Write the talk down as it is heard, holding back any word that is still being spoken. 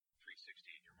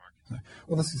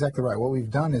Well, that's exactly right. What we've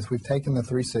done is we've taken the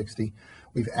 360,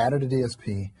 we've added a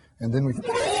DSP, and then we've...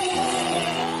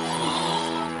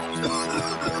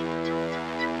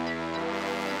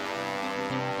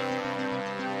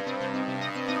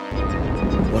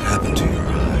 What happened to your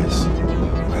eyes?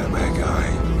 Bad guy.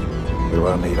 You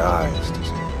will need eyes to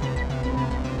see.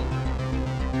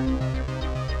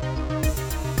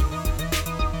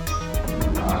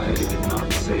 I did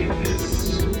not say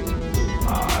this. I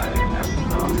am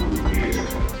not here.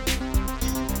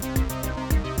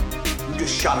 You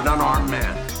just shot an unarmed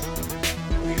man.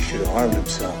 He should have harmed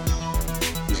himself.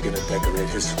 He's gonna decorate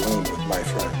his swoon with my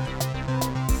friend.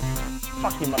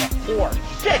 Fucking mother whore.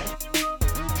 Shit!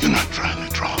 You're not trying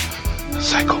to draw a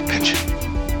psycho picture.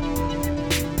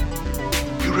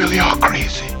 You really are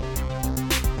crazy.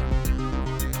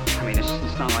 I mean,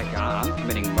 it's not like I'm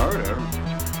committing murder.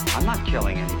 I'm not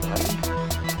killing anybody.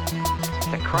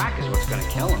 The crack is what's gonna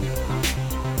kill him.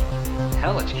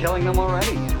 Hell, it's killing them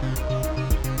already.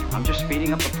 I'm just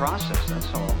speeding up the process,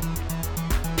 that's all.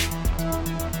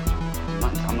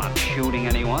 I'm not shooting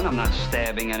anyone, I'm not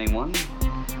stabbing anyone.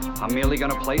 I'm merely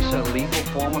gonna place a lethal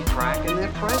form of crack in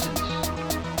their presence.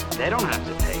 They don't have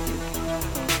to take it.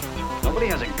 Nobody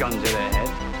has a gun to their head.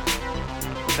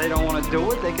 If they don't want to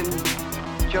do it, they can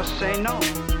just say no.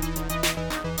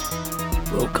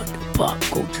 Welcome to Pop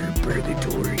Culture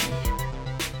Purgatory.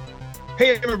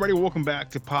 Hey everybody, welcome back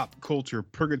to Pop Culture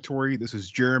Purgatory. This is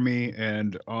Jeremy,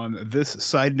 and on this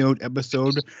side note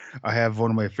episode, I have one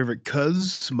of my favorite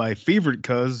cuz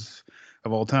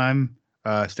of all time,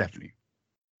 Stephanie.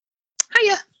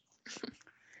 Hiya.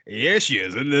 Yeah, she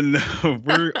is. And then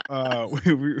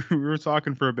we were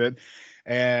talking for a bit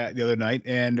the other night,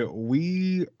 and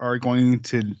we are going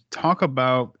to talk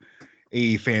about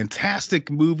a fantastic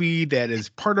movie that is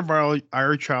part of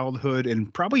our childhood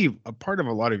and probably a part of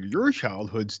a lot of your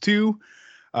childhoods too.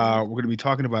 We're going to be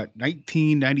talking about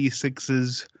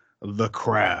 1996's The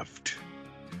Craft.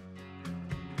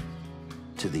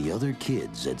 To the other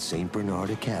kids at St. Bernard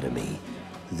Academy,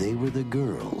 they were the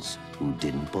girls who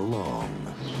didn't belong.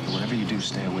 Whatever you do,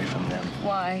 stay away from them.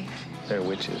 Why? They're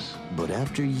witches. But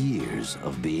after years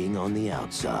of being on the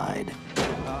outside...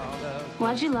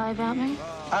 Why'd you lie about me?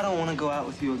 I don't want to go out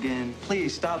with you again.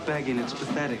 Please, stop begging. It's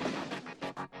pathetic.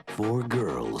 4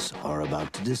 girls are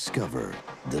about to discover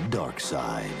the dark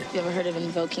side. You ever heard of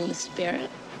invoking the spirit?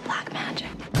 Black magic.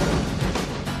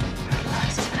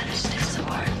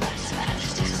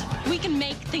 We can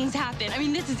make things happen. I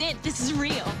mean, this is it. This is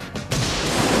real.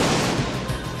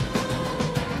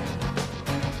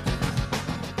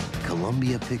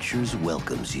 Columbia Pictures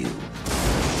welcomes you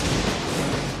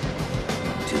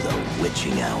to the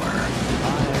witching hour.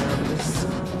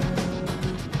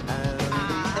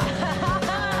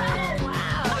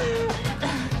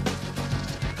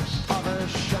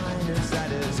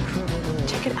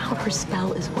 Check it out. Her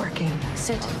spell is working.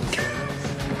 Sit.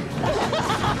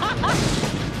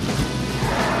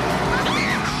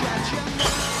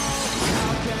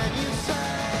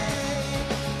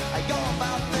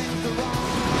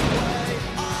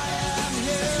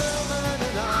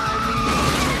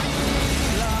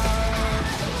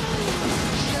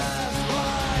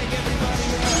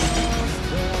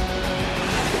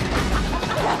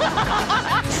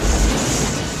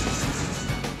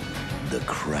 The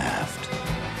Craft.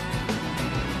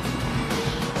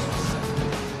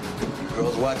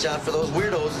 Girls, watch out for those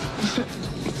weirdos.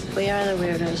 We are the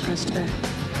weirdos, mister.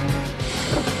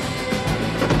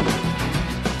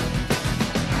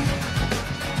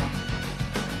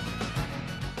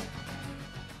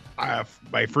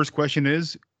 My first question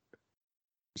is,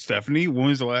 Stephanie, when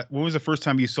was the first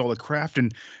time you saw The Craft,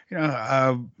 and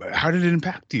how did it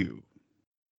impact you?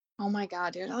 Oh my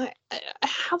god, dude.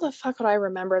 How the fuck would I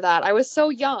remember that? I was so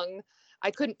young. I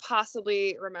couldn't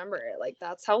possibly remember it. Like,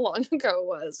 that's how long ago it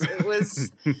was. It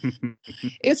was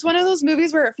it's one of those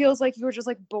movies where it feels like you were just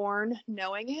like born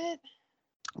knowing it.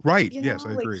 Right. You Yes,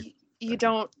 know? I Like, agree. you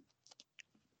don't,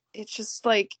 it's just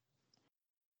like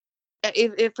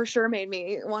it for sure made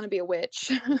me want to be a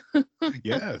witch.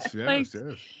 Yes. Like, Yes.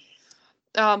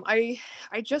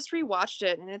 I just rewatched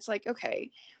it, and it's like,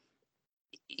 okay,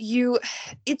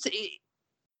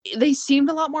 they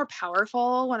seemed a lot more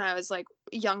powerful when I was like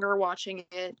younger watching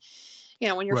it,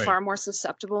 when you're Right. far more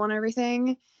susceptible and everything.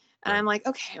 And Right. I'm like,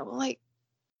 okay, well, like,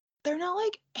 they're not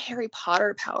like Harry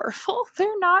Potter powerful.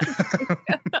 They're not.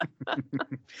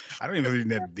 I don't even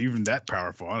think they're even that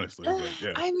powerful, honestly. But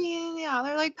yeah. I mean, yeah,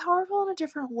 they're like powerful in a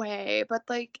different way, but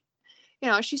like,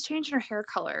 she's changing her hair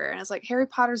color, and it's like Harry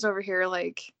Potter's over here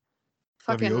like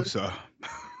fucking Leviosa.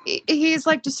 he's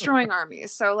like destroying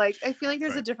armies. So like I feel like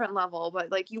there's a Right. different level,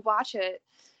 but like you watch it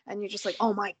and you're just like,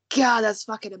 oh my God, that's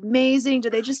fucking amazing. Do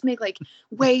they just make like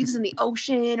waves in the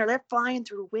ocean, or they're flying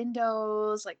through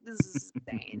windows? Like, this is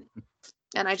insane.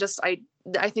 And I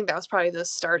think that was probably the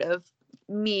start of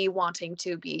me wanting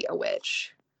to be a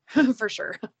witch for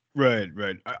sure. Right.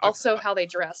 Also, how they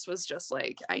dressed was just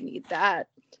like, I need that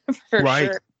for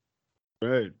right. sure.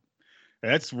 Right.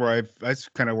 That's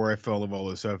kind of where I fell of all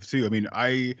this stuff too. I mean,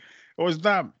 I was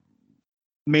not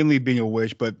mainly being a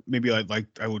witch, but maybe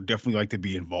I would definitely like to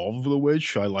be involved with a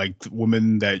witch. I liked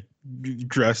women that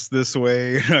dress this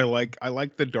way. I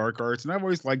like the dark arts, and I've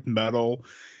always liked metal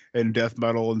and death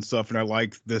metal and stuff. And I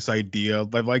like this idea.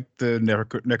 I like the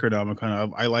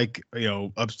Necronomicon. I like,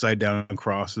 upside down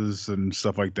crosses and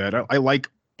stuff like that. I like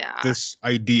this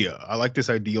idea. I like this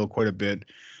ideal quite a bit.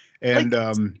 And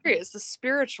the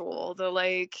spiritual, the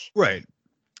like. Right.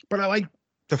 But I like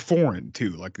the foreign too.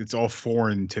 Like, it's all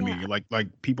foreign to me. Like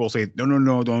people say,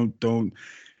 no, don't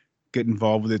get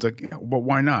involved with it. It's like, but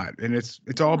why not? And it's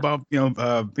all about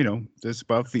it's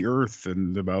about the earth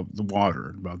and about the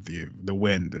water, about the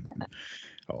wind and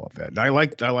all of that. And I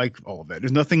like all of that.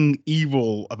 There's nothing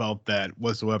evil about that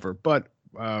whatsoever. But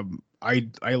I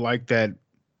like that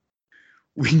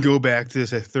we can go back to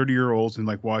this at 30-year-olds and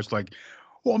like watch like.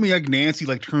 Well, I mean, like Nancy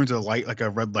like turns a light like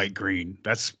a red light green.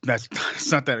 That's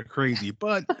it's not that crazy,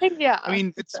 but yeah. I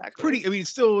mean, it's pretty. I mean,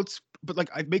 but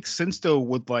like it makes sense though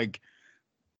with like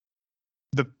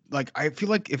I feel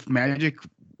like if magic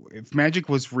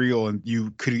was real and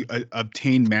you could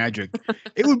obtain magic,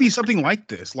 it would be something like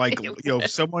this. Like,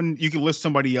 someone, you can lift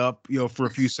somebody up, for a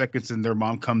few seconds and their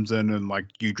mom comes in and like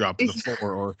you drop to the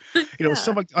floor, or,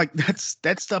 stuff like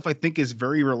that stuff I think is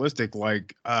very realistic.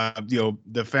 Like,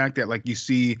 the fact that like you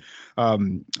see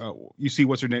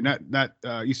what's her name?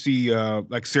 You see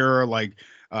like Sarah, like,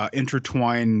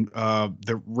 intertwine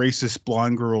the racist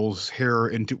blonde girl's hair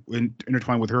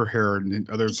intertwine with her hair, and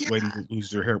other lady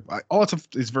loses their hair. All that stuff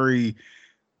is very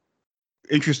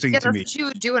interesting to me. That's what you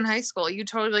would do in high school. You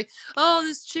totally like, oh,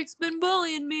 this chick's been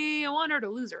bullying me. I want her to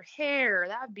lose her hair.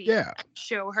 That'd be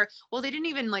show her. Well, they didn't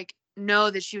even like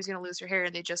know that she was going to lose her hair,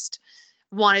 and they just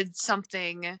wanted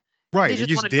something. Right. They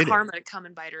just wanted karma to come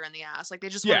and bite her in the ass. Like, they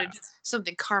just wanted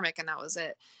something karmic, and that was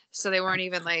it. So they weren't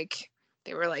even like.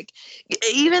 They were like,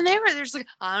 they're just like,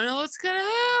 I don't know what's gonna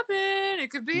happen. It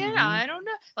could be, I don't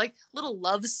know, like little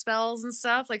love spells and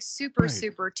stuff, like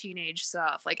super teenage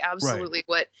stuff, like absolutely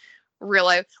what real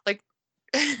life, like.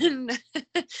 No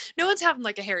one's having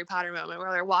like a Harry Potter moment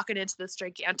where they're walking into this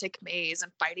gigantic maze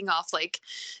and fighting off like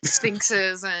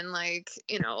sphinxes and like,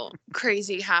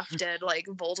 crazy half dead like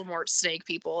Voldemort snake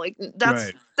people. Like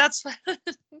that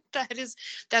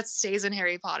stays in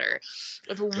Harry Potter.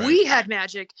 If we had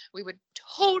magic, we would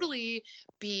totally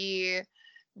be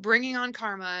bringing on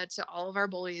karma to all of our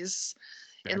bullies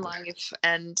in life,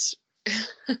 and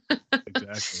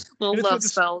little love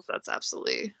spells. That's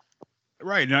absolutely.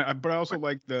 Right, but I also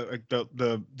like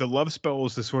the love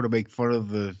spells to sort of make fun of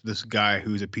this guy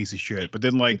who's a piece of shit, but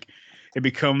then like it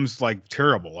becomes like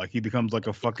terrible, like he becomes like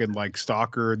a fucking like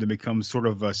stalker, then becomes sort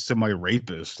of a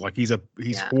semi-rapist, like he's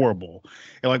horrible,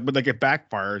 and like but like it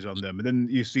backfires on them, and then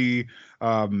you see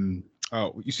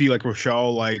like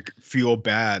Rochelle like feel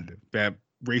bad that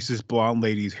racist blonde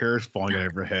lady's hair is falling out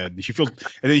of her head, and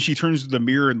then she turns to the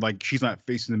mirror and like she's not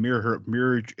facing the mirror, her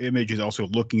mirror image is also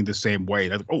looking the same way.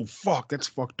 Like, oh fuck, that's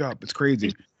fucked up, it's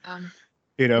crazy. Well,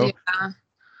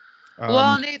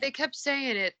 they kept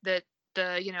saying it that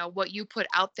the what you put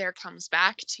out there comes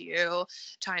back to you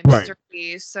times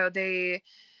 3. So they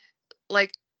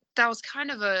like that was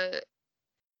kind of I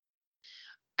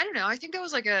don't know, I think that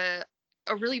was like a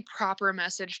really proper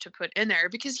message to put in there,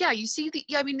 because you see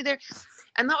there.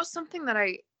 And that was something that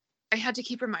I had to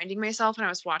keep reminding myself when I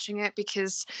was watching it,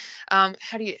 because how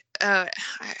do you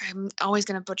I'm always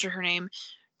going to butcher her name.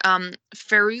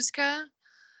 Fairuza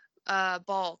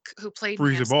Balk, who played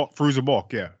Fairuza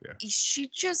Balk, yeah. She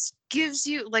just gives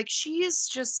you like, she is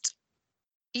just,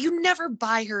 you never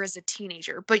buy her as a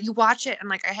teenager, but you watch it and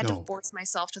like I had to force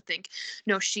myself to think,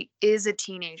 no, she is a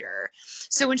teenager.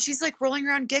 So when she's like rolling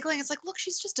around giggling, it's like, look,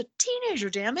 she's just a teenager,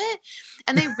 damn it.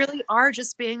 And they really are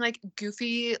just being like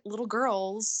goofy little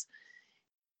girls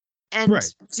and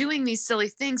doing these silly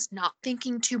things, not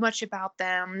thinking too much about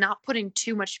them, not putting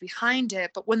too much behind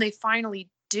it. But when they finally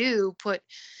do put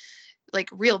like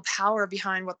real power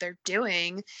behind what they're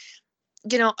doing,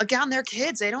 again, they're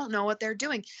kids. They don't know what they're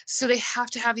doing. So they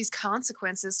have to have these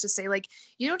consequences to say, like,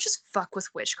 you don't just fuck with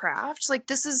witchcraft. Like,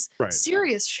 this is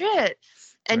serious shit.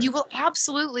 And you will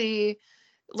absolutely,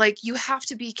 like, you have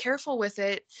to be careful with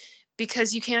it,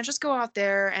 because you can't just go out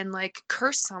there and, like,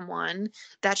 curse someone.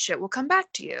 That shit will come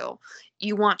back to you.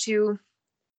 You want to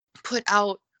put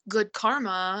out good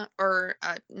karma, or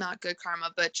not good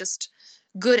karma, but just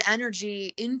good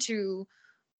energy into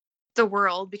the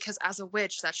world, because as a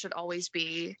witch that should always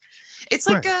be, it's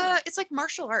like it's like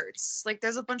martial arts. Like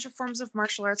there's a bunch of forms of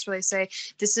martial arts where they say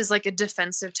this is like a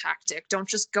defensive tactic. Don't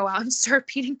just go out and start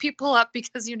beating people up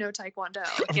because you know Taekwondo.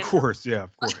 Of course, yeah,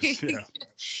 of course. Yeah.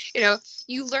 You know,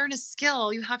 you learn a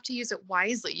skill, you have to use it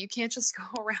wisely. You can't just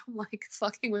go around like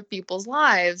fucking with people's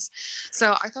lives.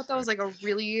 So I thought that was like a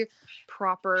really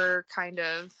proper kind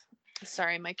of,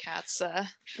 sorry, my cat's I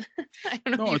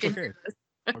don't know. No, it's okay.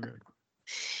 Okay.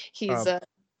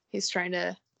 He's trying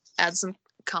to add some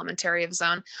commentary of his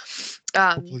own.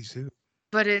 Please do.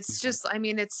 But it's just, I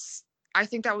mean, I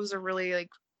think that was a really like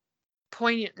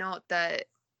poignant note that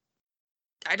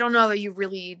I don't know that you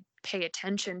really pay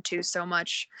attention to so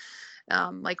much,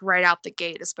 like right out the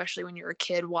gate, especially when you're a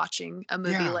kid watching a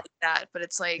movie like that. But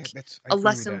it's like a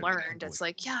lesson learned. It's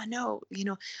like, yeah, no, you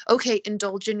know, okay,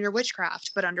 indulge in your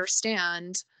witchcraft, but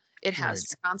understand it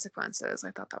has consequences.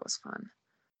 I thought that was fun.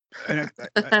 And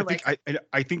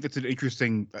I think that's an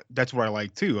interesting. That's what I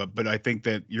like too. But I think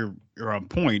that you're on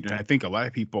point, and I think a lot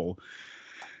of people,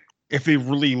 if they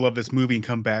really love this movie and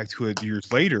come back to it years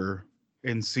later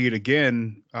and see it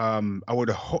again, I would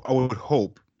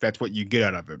hope that's what you get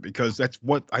out of it, because that's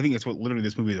what I think. That's what literally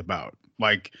this movie is about.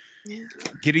 Like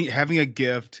having a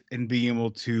gift and being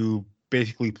able to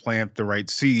basically plant the right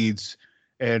seeds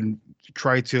and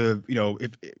try to, you know,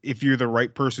 if you're the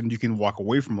right person, you can walk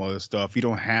away from all this stuff. You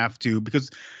don't have to,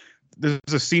 because there's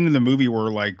a scene in the movie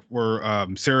where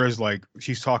Sarah's like,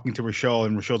 she's talking to Rochelle,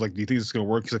 and Rochelle's like, do you think this is gonna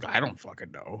work? He's like, I don't fucking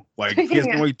know. Like, he has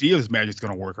no idea if this magic's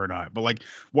gonna work or not. But like,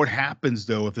 what happens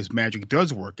though if this magic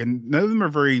does work? And none of them are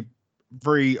very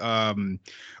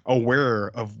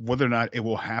aware of whether or not it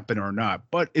will happen or not.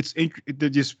 But they're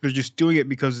just doing it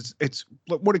because it's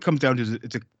what it comes down to is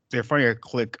they're finding a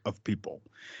clique of people,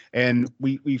 and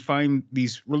we find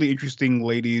these really interesting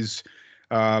ladies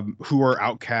who are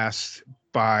outcasts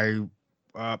by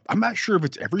I'm not sure if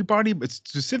it's everybody, but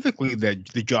specifically the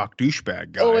jock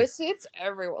douchebag guy. Oh, it's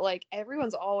everyone. Like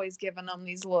everyone's always giving them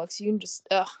these looks. You can just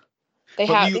they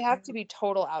have to be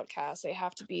total outcasts. They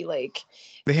have to be like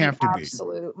they have to be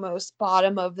absolute most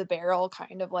bottom of the barrel,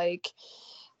 kind of like,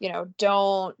 you know,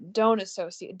 don't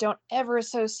ever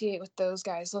associate with those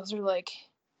guys. Those are like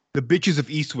the bitches of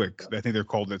Eastwick, I think they're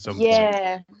called at some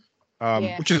point.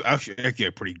 Which is actually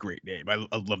a pretty great name.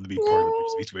 I'd love to be part of the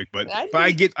bitches of Eastwick, but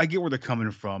I get where they're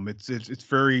coming from. It's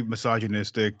very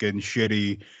misogynistic and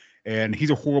shitty, and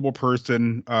he's a horrible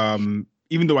person.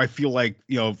 Even though I feel like,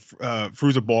 you know,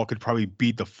 Fruza Ball could probably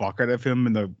beat the fuck out of him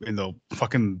in the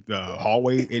fucking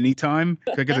hallway anytime.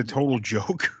 Like, it's a total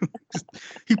joke.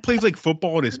 He plays like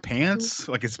football in his pants,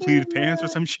 like his pleated pants or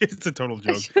some shit. It's a total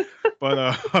joke.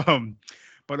 But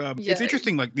it's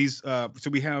interesting. Like these, so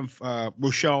we have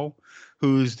Rochelle,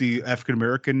 who's the African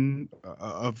American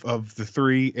of the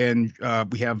three, and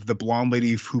we have the blonde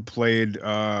lady who played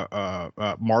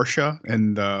Marsha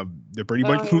in the Brady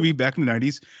Bunch movie back in the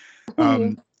 90s.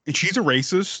 And she's a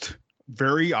racist,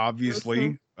 very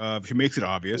obviously. She makes it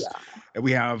obvious. And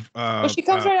we have well, she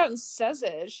comes right out and says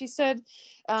it. She said,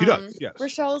 she does, yes.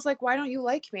 Rochelle is like, why don't you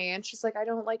like me? And she's like, I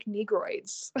don't like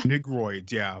negroids.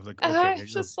 Negroids, yeah. I was like, okay, I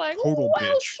was just like, total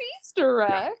well, bitch. she's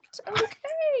direct. Yeah.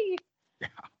 Okay. Yeah.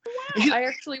 Wow. I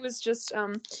actually was just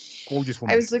gorgeous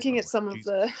woman. I was looking at some of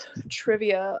the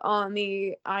trivia on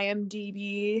the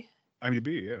IMDb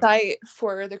site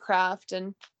for The Craft,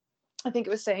 and I think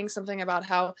it was saying something about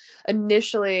how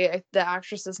initially the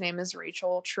actress's name is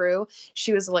Rachel True.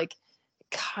 She was like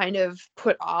kind of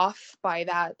put off by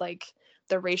that, like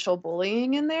the racial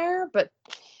bullying in there, but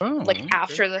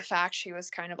after the fact, she was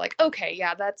kind of like, okay,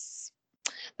 yeah, that's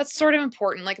sort of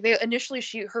important. Like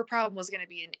her problem was going to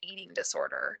be an eating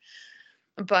disorder,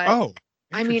 but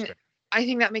I mean, I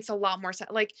think that makes a lot more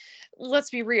sense. Like,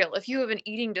 let's be real. If you have an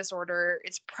eating disorder,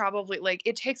 it's probably like,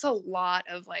 it takes a lot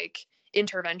of like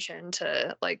intervention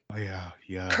to like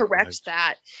correct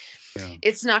that.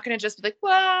 It's not going to just be like,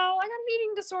 well, I got an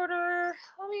eating disorder,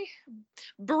 let me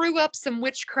brew up some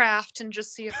witchcraft and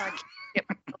just see if I can get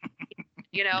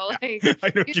you know, like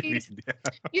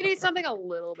you need something a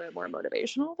little bit more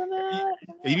motivational than that.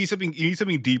 You need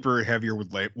something deeper, heavier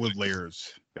with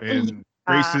layers. And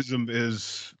racism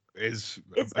is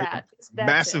a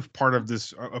massive part of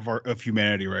this of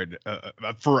humanity, right?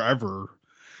 Forever.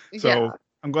 So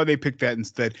I'm glad they picked that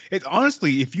instead. It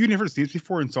honestly, if you never seen this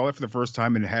before and saw it for the first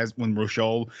time, and it has when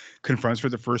Rochelle confronts her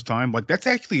the first time, like that's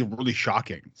actually really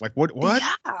shocking. It's like what?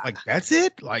 Yeah. Like that's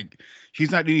it? Like she's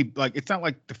not any like it's not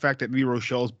like the fact that maybe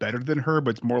Rochelle's better than her,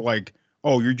 but it's more like,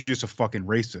 oh, you're just a fucking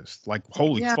racist. Like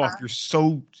holy fuck,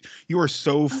 you are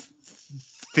so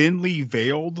thinly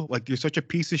veiled. Like you're such a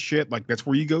piece of shit. Like that's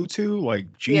where you go to. Like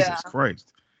Jesus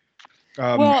Christ.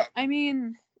 Well, I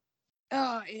mean,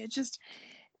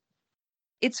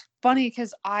 it's funny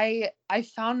because I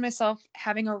found myself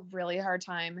having a really hard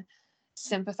time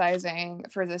sympathizing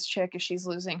for this chick as she's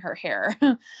losing her hair.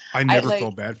 I never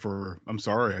felt bad for her. I'm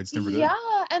sorry. I just never did.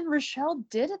 Yeah, and Rochelle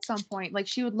did at some point. Like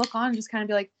she would look on and just kind of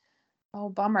be like, oh,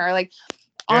 bummer. Like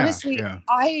honestly,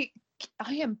 I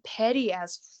am petty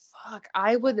as fuck.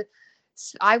 I would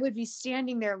be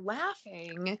standing there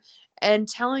laughing and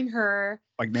telling her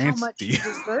like how much she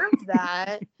deserved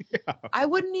that. I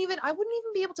wouldn't even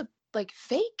be able to like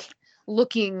fake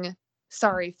looking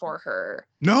sorry for her.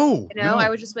 No. I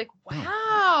would just be like,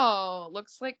 wow,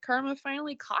 looks like karma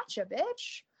finally caught you,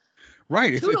 bitch.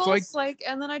 Right. It's like,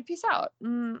 and then I'd peace out.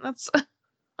 That's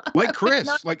like Chris.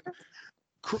 Like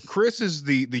Chris is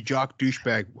the jock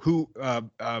douchebag who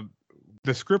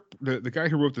the script, the guy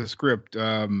who wrote the script,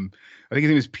 I think his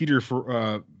name is Peter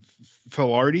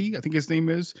Filardi, I think his name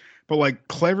is, but like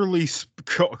cleverly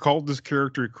called this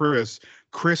character Chris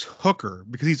Hooker,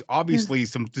 because he's obviously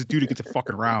this dude who gets a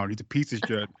fucking around. He's a piece of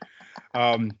shit.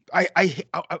 I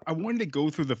wanted to go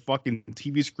through the fucking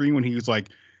TV screen when he was like,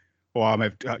 "Well,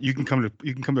 you can come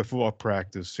to football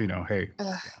practice, hey."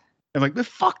 And like,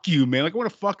 fuck you, man. Like, I want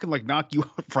to fucking like knock you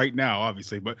out right now,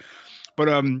 obviously. But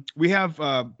we have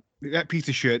that piece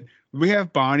of shit. We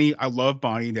have Bonnie. I love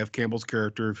Bonnie, Neve Campbell's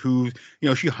character, who,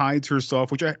 she hides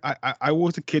herself, which I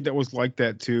was a kid that was like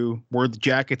that too. Wear the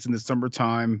jackets in the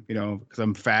summertime, because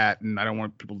I'm fat and I don't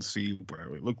want people to see what I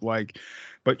really look like.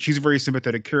 But she's a very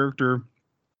sympathetic character.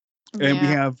 And we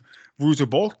have Ruza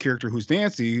Bulk character, who's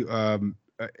Nancy,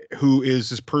 who is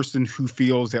this person who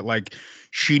feels that like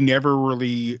she never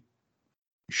really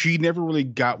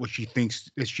got what she thinks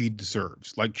that she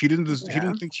deserves. Like she didn't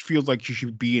think she feels like she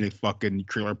should be in a fucking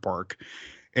trailer park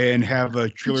and have a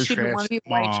trailer trash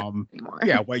mom.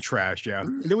 White trash. Yeah.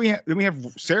 And then we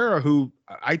have Sarah, who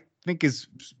I think is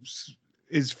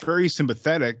very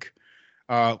sympathetic,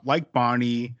 like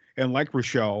Bonnie and like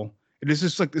Rochelle. And it's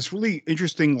just like this really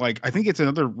interesting, like, I think it's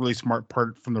another really smart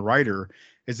part from the writer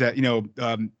is that,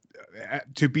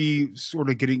 to be sort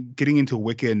of getting into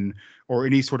Wiccan or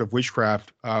any sort of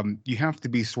witchcraft, you have to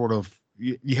be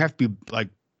you have to be like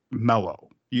mellow.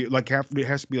 It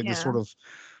has to be like this sort of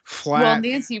flat. Well,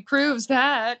 Nancy proves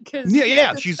that because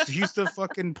she's the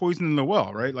fucking poison in the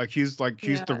well, right? Like she's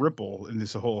the ripple in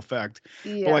this whole effect.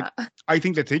 But like, I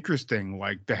think that's interesting,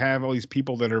 like to have all these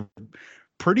people that are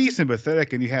pretty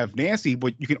sympathetic, and you have Nancy,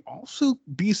 but you can also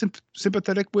be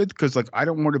sympathetic with, because like I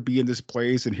don't want to be in this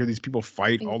place and hear these people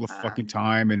fight all the fucking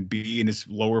time and be in this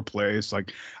lower place.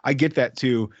 Like I get that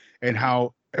too, and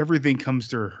how everything comes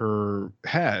to her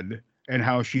head and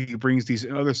how she brings these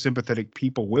other sympathetic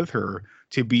people with her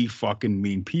to be fucking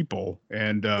mean people.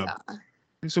 And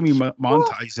there's so many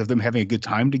montages of them having a good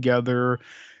time together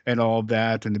and all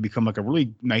that, and to become like a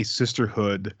really nice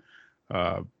sisterhood.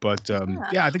 I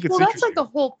think it's that's like the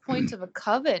whole point of a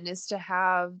coven, is to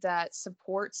have that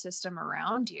support system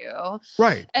around you,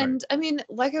 right? And I mean,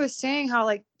 like I was saying, how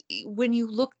like when you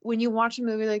watch a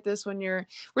movie like this, when you're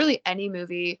really any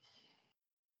movie,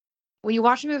 when you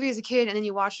watch a movie as a kid and then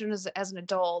you watch it as an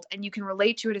adult, and you can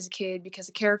relate to it as a kid because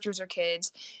the characters are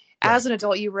kids, as an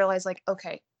adult you realize like,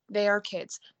 okay, they are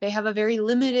kids, they have a very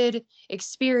limited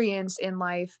experience in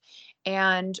life.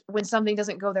 And when something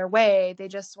doesn't go their way, they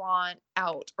just want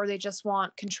out, or they just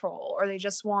want control, or they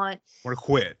just want to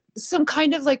quit. Some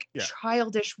kind of like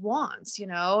childish wants,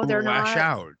 they're lash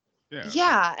out.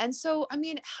 Yeah. And so, I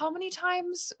mean, how many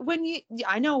times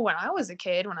I know when I was a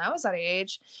kid, when I was that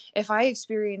age, if I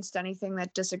experienced anything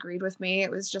that disagreed with me,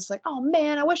 it was just like, oh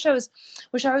man, I wish I was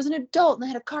an adult and I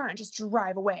had a car and just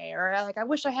drive away. Or like, I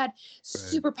wish I had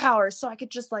superpowers so I could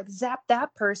just like zap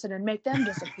that person and make them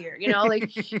disappear.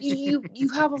 Like you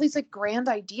have all these like grand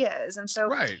ideas. And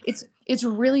so it's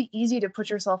really easy to put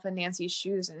yourself in Nancy's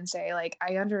shoes and say like,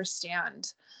 I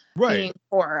understand being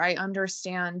poor, I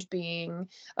understand being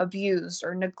abused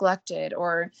or neglected,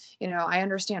 or I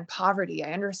understand poverty,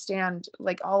 I understand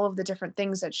like all of the different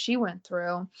things that she went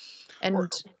through, and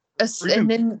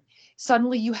then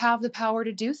suddenly you have the power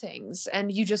to do things, and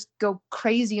you just go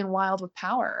crazy and wild with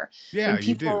power. When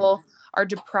people are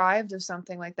deprived of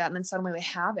something like that, and then suddenly they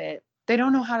have it, they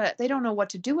don't know what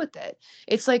to do with it.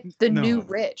 It's like the new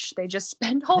rich. They just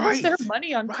spend all of their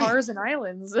money on cars and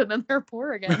islands, and then they're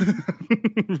poor again.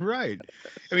 Right.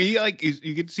 I mean,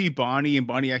 you get to see Bonnie, and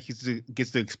Bonnie actually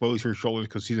gets to expose her shoulders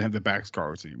because she doesn't have the back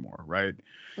scars anymore, right?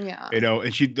 Yeah.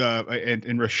 And she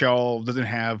and Rochelle doesn't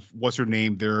have, what's her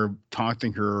name? They're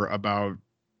taunting her about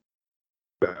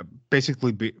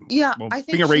basically I think being a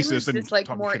she racist was and just like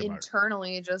talking more shit about it.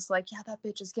 internally just like, yeah, that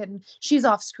bitch is she's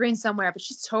off screen somewhere, but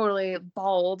she's totally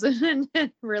bald and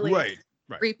really Right.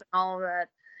 reaping all of that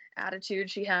attitude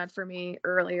she had for me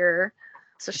earlier.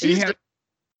 So And she's you had- just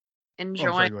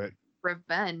enjoying go ahead.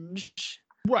 revenge.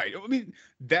 Right. I mean,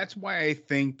 that's why I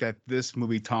think that this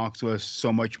movie talks to us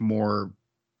so much more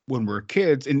when we're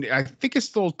kids. And I think it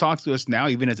still talks to us now,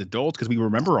 even as adults, because we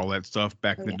remember all that stuff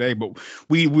back in the day, but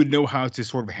we would know how to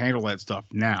sort of handle that stuff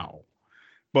now.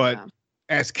 But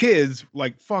as kids,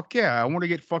 like, fuck yeah, I want to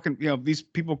get fucking, these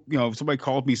people, if somebody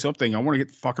called me something, I want to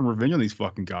get fucking revenge on these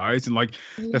fucking guys. And like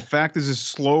the fact is a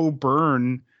slow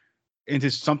burn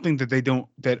into something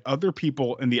that other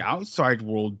people in the outside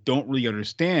world don't really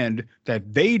understand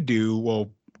that they do.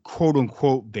 Well, quote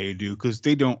unquote, they do, because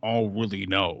they don't all really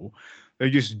know. They're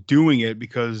just doing it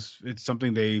because it's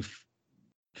something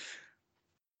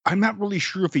I'm not really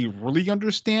sure if they really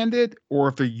understand it or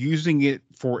if they're using it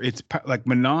for its, like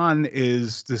Manon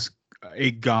is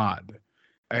a god,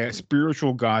 a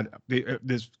spiritual god,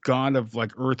 this god of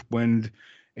like earth, wind,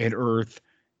 and earth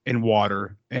and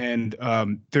water. And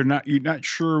you're not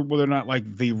sure whether or not like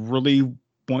they really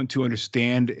want to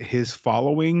understand his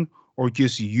following or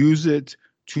just use it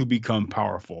to become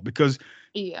powerful, because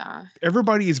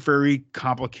everybody is very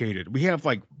complicated. We have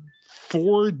like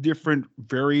 4 different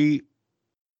very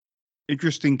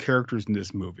interesting characters in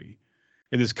this movie,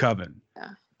 in this coven.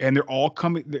 And they all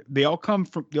come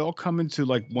into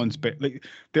like one space. Like,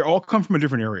 they all come from a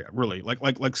different area, really.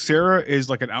 Like Sarah is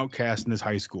like an outcast in this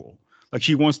high school. Like,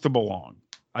 she wants to belong.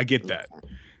 I get that.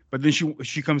 But then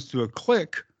she comes to a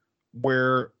clique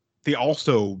where they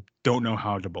also don't know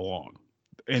how to belong.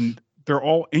 And they're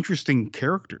all interesting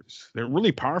characters. They're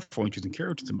really powerful, interesting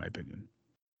characters, in my opinion.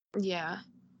 Yeah,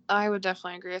 I would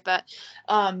definitely agree with that.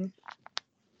 I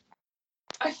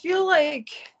feel like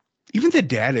even the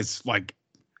dad is like,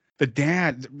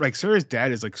 Sarah's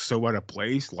dad is like so out of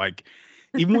place. Like,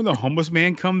 even when the homeless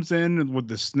man comes in with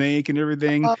the snake and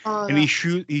everything, and he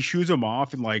shoots him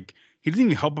off, and like he doesn't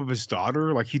even help up his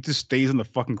daughter. Like, he just stays on the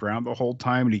fucking ground the whole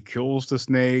time, and he kills the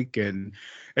snake. And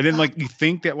then like you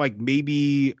think that like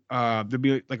maybe there'd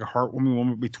be like a heartwarming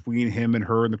moment between him and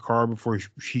her in the car before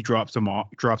she drops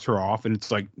her off, and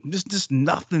it's like just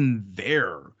nothing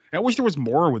there. And I wish there was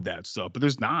more with that stuff, but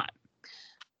there's not.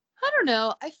 I don't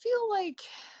know. I feel like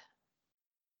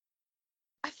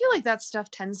that stuff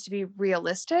tends to be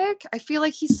realistic. I feel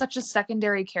like he's such a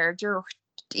secondary character, or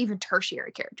even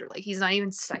tertiary character. Like, he's not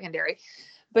even secondary,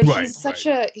 but he's such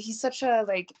a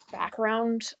like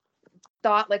background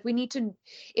thought. Like,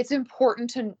 it's important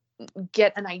to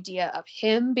get an idea of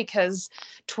him, because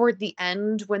toward the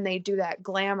end, when they do that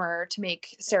glamour to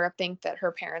make Sarah think that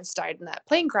her parents died in that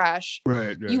plane crash,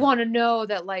 you want to know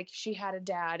that like she had a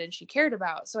dad and she cared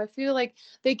about. So I feel like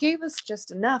they gave us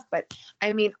just enough. But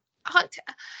I mean,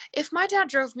 if my dad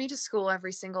drove me to school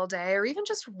every single day, or even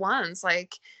just once,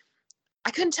 like,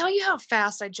 I couldn't tell you how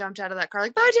fast I jumped out of that car.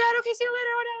 Like, bye, Dad. Okay, see you later.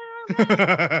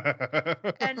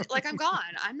 And like, I'm gone.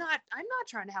 I'm not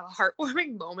trying to have a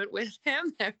heartwarming moment with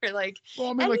him. Ever. Like,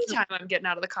 anytime I'm getting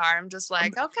out of the car, I'm just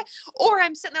like, okay. Or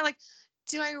I'm sitting there like,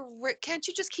 can't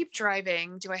you just keep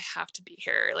driving? Do I have to be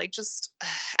here? Like, just,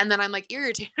 and then I'm like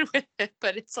irritated with it.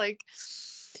 But it's like,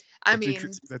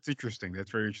 that's interesting.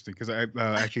 That's very interesting, because I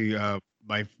actually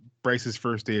my Bryce's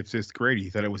first day of 6th grade,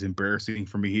 he thought it was embarrassing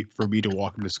for me to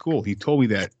walk him to school. He told me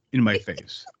that in my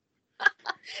face.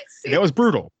 That was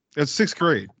brutal. That's 6th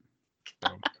grade.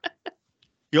 So,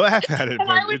 you laugh at it,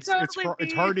 but it's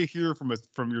hard to hear from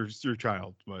your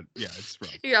child. But yeah, it's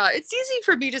rough. Yeah, it's easy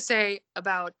for me to say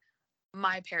about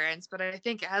my parents, but I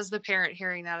think as the parent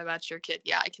hearing that about your kid,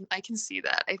 yeah, I can see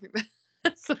that. I think that.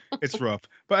 It's rough,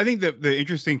 but I think that the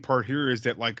interesting part here is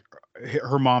that like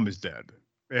her mom is dead,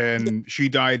 and she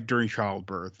died during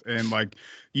childbirth, and like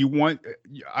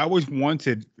I always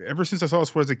wanted, ever since I saw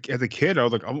this as a kid, I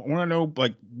was like, I want to know,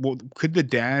 like, well, could the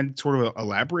dad sort of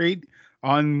elaborate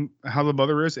on how the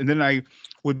mother is? And then I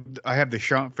have the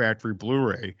Shout Factory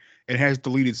Blu-ray, and it has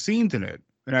deleted scenes in it.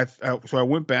 And so I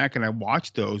went back and I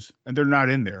watched those, and they're not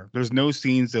in there. There's no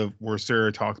scenes of where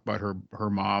Sarah talks about her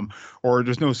mom, or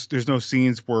there's no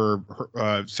scenes where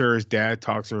Sarah's dad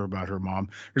talks to her about her mom.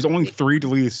 There's only 3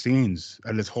 deleted scenes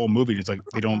in this whole movie. It's like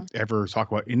they don't ever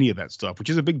talk about any of that stuff, which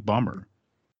is a big bummer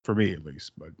for me, at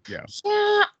least. But yeah.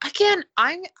 Yeah. Again,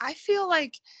 I feel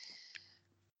like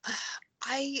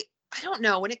I don't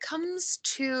know, when it comes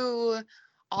to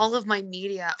all of my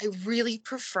media, I really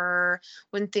prefer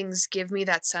when things give me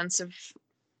that sense of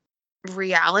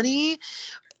reality.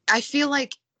 I feel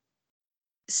like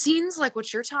scenes like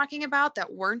what you're talking about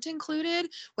that weren't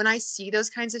included, when I see those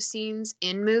kinds of scenes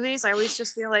in movies, I always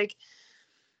just feel like,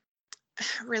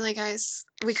 really, guys,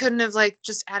 we couldn't have like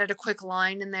just added a quick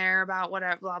line in there about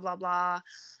whatever, blah blah blah,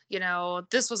 you know,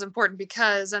 this was important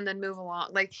because, and then move along.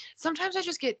 Like sometimes I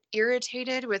just get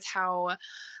irritated with how,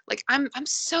 like, I'm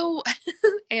so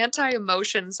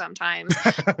anti-emotion sometimes.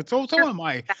 So am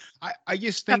I. I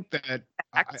just think that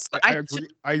I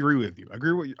agree with you.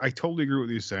 I totally agree with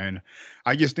what you're saying.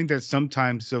 I just think that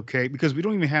sometimes it's okay because we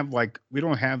don't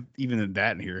have even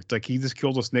that in here. It's like he just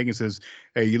kills a snake and says,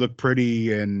 "Hey, you look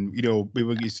pretty," and you know, maybe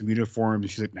we'll get some uniforms.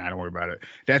 And she's like, "Nah, don't worry about it."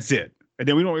 That's it. And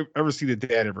then we don't ever see the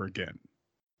dad ever again.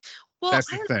 Well, that's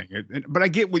the thing. But I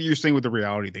get what you're saying with the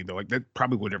reality thing, though. Like that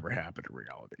probably would never happen in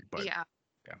reality. But yeah.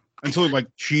 Until like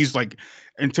she's like,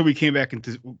 until we came back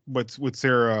into what's with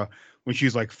Sarah when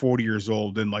she's like 40 years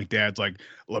old, and like dad's like,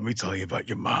 "Let me tell you about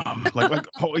your mom." like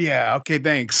oh yeah, okay,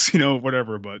 thanks, you know,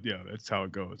 whatever. But yeah, that's how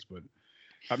it goes. But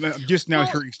I'm just now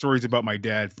hearing stories about my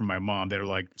dad from my mom that are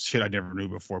like shit I never knew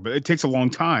before. But it takes a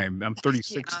long time. I'm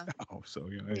 36 now, so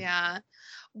you know. Yeah.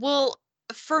 Well,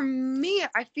 for me,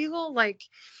 I feel like,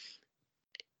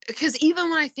 because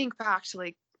even when I think back to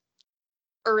like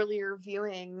earlier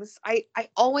viewings, I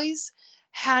always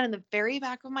had in the very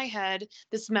back of my head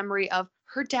this memory of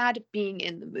her dad being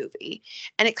in the movie,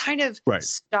 and it kind of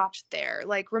stopped there.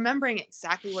 Like remembering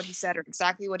exactly what he said or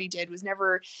exactly what he did was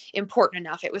never important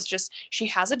enough. It was just, she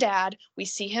has a dad, we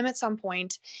see him at some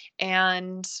point,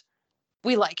 and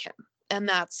we like him, and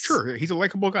that's sure, he's a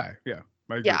likable guy. Yeah,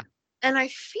 I agree. Yeah. And I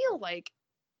feel like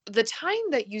the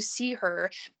time that you see her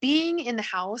being in the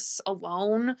house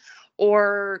alone,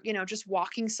 or, you know, just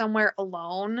walking somewhere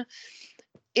alone,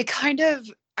 it kind of,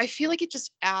 I feel like it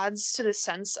just adds to the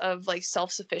sense of like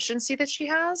self-sufficiency that she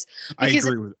has. I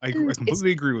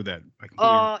completely agree with that.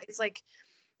 It's like,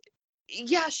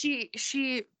 yeah,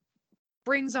 she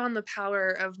brings on the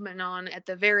power of Manon at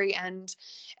the very end,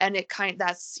 and it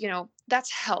that's, you know,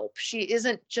 that's help. She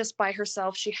isn't just by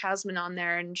herself, she has Manon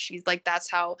there, and she's like,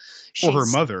 that's how she's, or her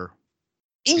mother.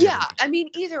 Yeah, I mean,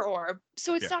 either or.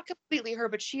 So it's not completely her,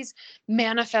 but she's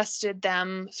manifested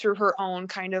them through her own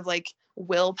kind of like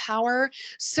willpower.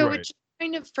 So it's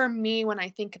kind of, for me, when I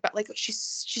think about like she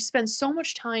spends so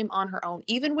much time on her own,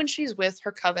 even when she's with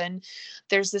her coven,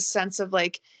 there's this sense of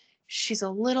like she's a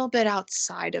little bit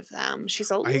outside of them.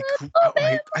 She's a little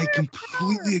bit. I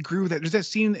completely agree with that. There's that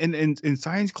scene in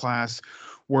science class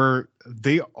where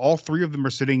all three of them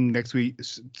are sitting next to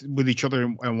with each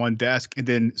other on one desk, and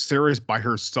then Sarah's by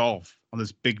herself on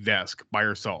this big desk by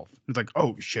herself. It's like,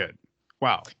 oh shit,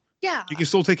 wow. Yeah, you can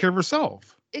still take care of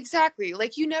herself. Exactly.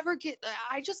 Like you never get.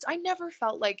 I never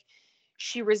felt like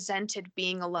she resented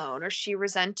being alone, or she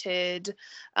resented,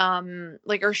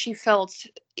 or she felt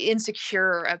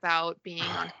insecure about being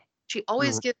on. She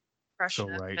always gives the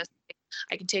impression of just,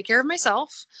 I can take care of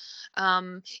myself.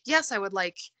 Yes, I would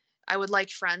like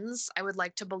friends. I would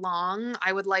like to belong.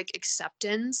 I would like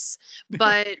acceptance,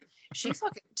 but she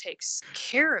fucking takes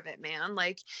care of it, man.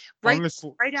 Like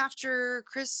right after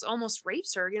Chris almost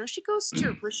rapes her, you know, she goes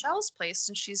to Rochelle's place,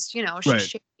 and she's, you know, she's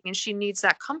shaking and she needs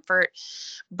that comfort.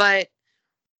 But,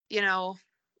 you know,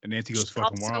 and Nancy goes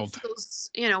fucking wild.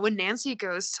 You know, when Nancy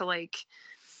goes to like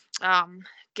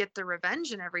get the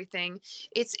revenge and everything,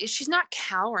 she's not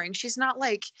cowering. She's not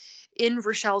like in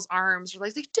Rochelle's arms or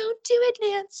like don't do it,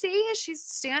 Nancy. She's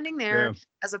standing there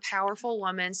as a powerful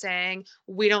woman saying,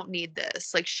 we don't need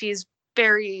this. Like she's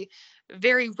very,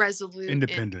 very resolute,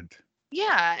 independent.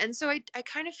 And so I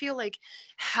kind of feel like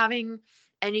having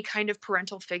any kind of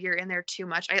parental figure in there too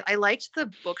much. I liked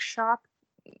the bookshop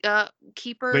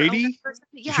keeper lady.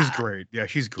 She's great. Yeah,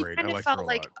 she's great. I like felt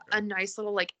like a nice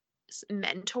little like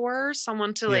mentor,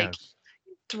 someone to like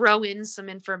throw in some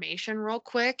information real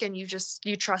quick, and you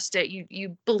trust it,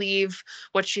 you believe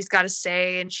what she's got to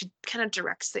say, and she kind of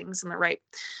directs things in the right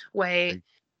way.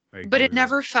 But it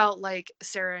never felt like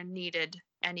Sarah needed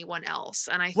anyone else.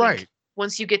 And I think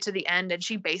once you get to the end, and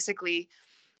she basically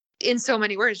in so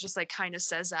many words just like kind of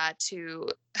says that to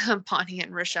Bonnie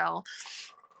and Rochelle,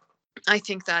 I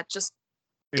think that just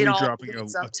it all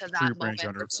leads up to that moment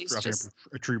where she's just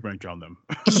a tree branch on them.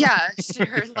 Yeah,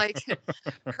 sure. Like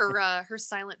her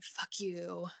silent fuck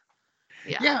you.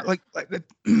 Yeah, like that.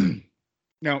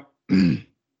 Now,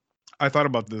 I thought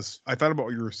about this. I thought about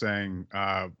what you were saying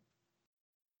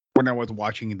when I was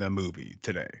watching the movie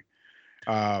today.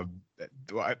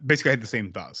 Basically, I had the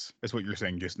same thoughts as what you're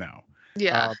saying just now.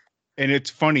 Yeah. And it's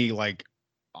funny, like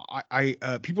I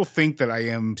people think that I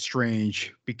am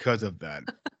strange because of that.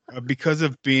 Because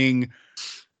of being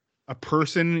a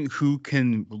person who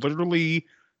can literally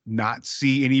not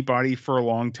see anybody for a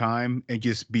long time and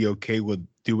just be okay with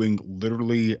doing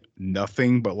literally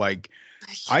nothing. But like,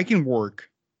 I can work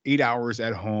 8 hours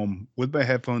at home with my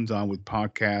headphones on with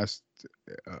podcasts,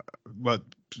 but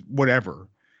whatever.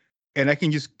 And I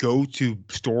can just go to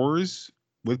stores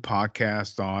with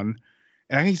podcasts on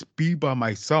and I can just be by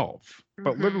myself.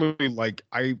 But literally, like,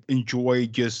 I enjoy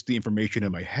just the information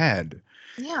in my head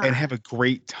and have a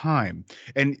great time.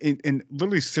 And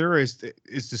literally, Sarah is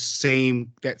the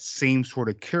same, that same sort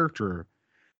of character.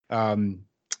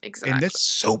 Exactly. And that's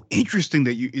so interesting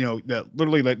that you know, that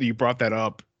literally, like, you brought that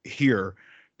up here,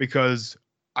 because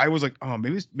I was like, oh,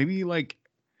 maybe like,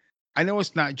 I know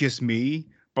it's not just me,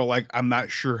 but like, I'm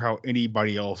not sure how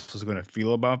anybody else is going to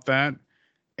feel about that.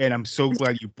 And I'm so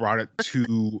glad you brought it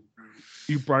to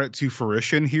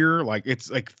fruition here. Like,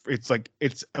 it's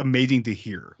amazing to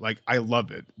hear. Like, I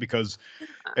love it because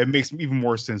it makes even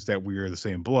more sense that we are the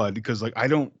same blood, because like,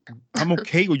 I'm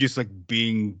okay with just like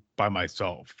being by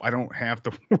myself. I don't have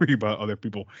to worry about other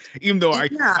people, even though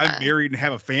I'm married and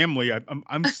have a family.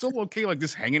 I'm still okay, like,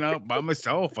 just hanging out by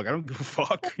myself. Like, I don't give a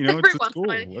fuck, you know. It's cool,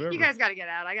 whatever. You guys got to get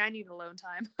out. Like, I need alone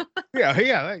time.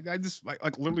 yeah. I just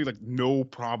like literally, like, no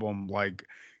problem, like,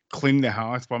 clean the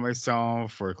house by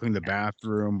myself or clean the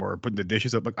bathroom or putting the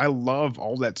dishes up. Like, I love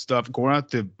all that stuff. Going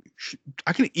out to,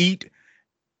 I can eat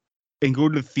and go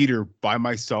to the theater by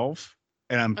myself,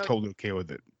 and I'm totally okay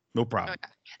with it. No problem.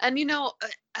 Okay. And you know,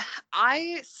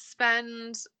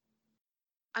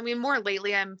 more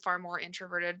lately, I'm far more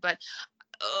introverted, but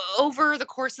over the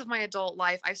course of my adult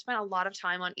life, I've spent a lot of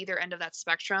time on either end of that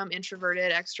spectrum,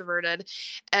 introverted, extroverted.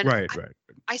 And right.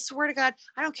 I swear to God,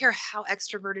 I don't care how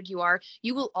extroverted you are,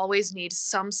 you will always need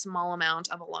some small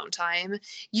amount of alone time.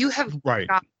 You have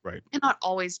cannot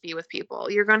always be with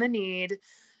people. You're going to need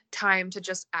time to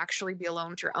just actually be alone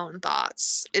with your own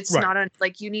thoughts. It's not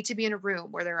like you need to be in a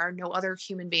room where there are no other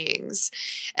human beings.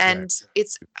 And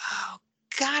it's, oh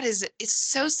God, it's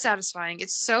so satisfying.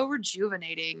 It's so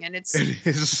rejuvenating. And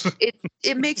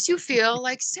it makes you feel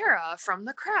like Sarah from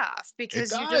The Craft,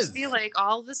 because you just feel like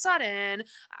all of a sudden,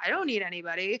 I don't need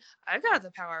anybody. I've got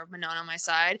the power of Manon on my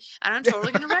side, and I'm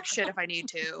totally going to wreck shit if I need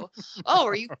to. Oh,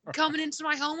 are you coming into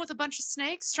my home with a bunch of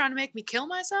snakes trying to make me kill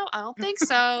myself? I don't think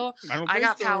so. I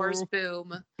got powers,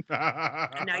 boom.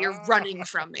 And now you're running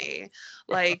from me.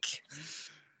 Like,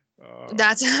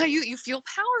 that's how you feel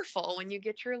powerful, when you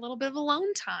get your little bit of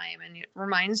alone time, and it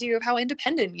reminds you of how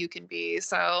independent you can be.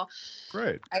 So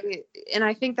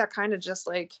I think that kind of just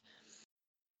like,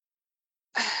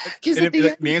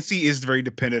 Nancy is very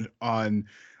dependent on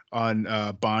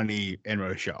Bonnie and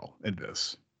Rochelle in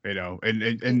this, you know,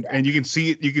 and you can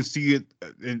see it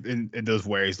in those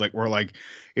ways, like, where, like,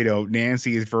 you know,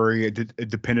 Nancy is very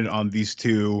dependent on these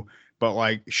two. But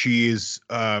like, she is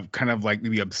kind of like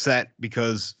maybe upset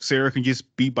because Sarah can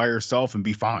just be by herself and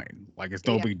be fine. Like, it's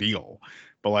no big deal.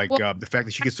 But like, the fact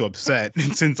that she gets so upset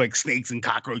and sends like snakes and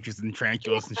cockroaches and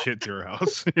tarantulas and shit to her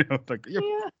house, you know, like,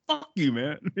 fuck you,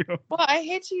 man. You know? Well, I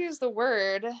hate to use the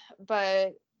word,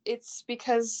 but it's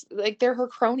because like they're her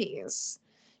cronies.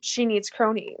 She needs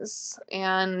cronies,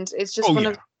 and it's just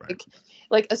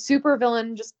like a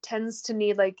supervillain just tends to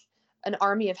need like an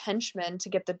army of henchmen to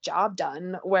get the job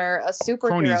done, where a superhero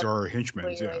cronies are henchmen.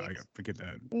 Like, I forget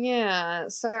that. Yeah,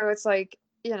 so it's like,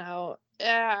 you know,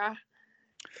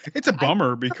 it's a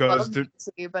bummer because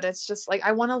Nancy, but it's just like,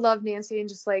 I want to love Nancy and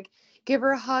just like give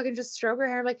her a hug and just stroke her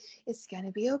hair. I'm like, it's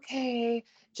gonna be okay.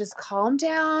 Just calm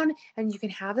down, and you can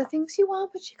have the things you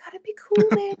want, but you gotta be cool,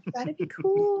 man. You gotta be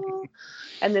cool.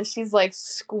 And then she's like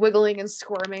squiggling and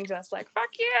squirming, just like, fuck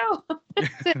you.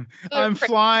 I'm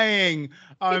flying.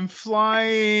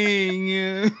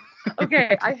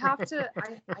 Okay, I have to.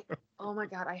 Oh my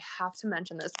God, I have to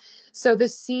mention this. So the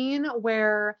scene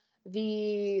where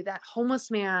that homeless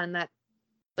man that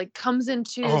like comes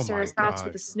into Sarah's house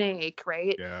with a snake,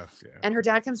 right? Yeah. And her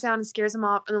dad comes down and scares him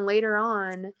off, and then later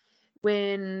on,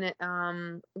 when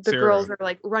the girls are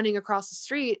like running across the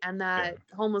street, and that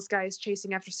homeless guy is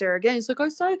chasing after Sarah again, he's like, I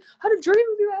had a dream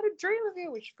of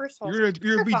you, which, first of all, you're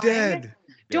gonna be dead.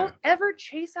 Don't ever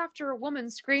chase after a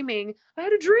woman screaming, I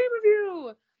had a dream of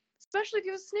you, especially if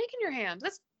you have a snake in your hand.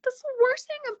 That's the worst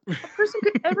thing a person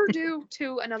could ever do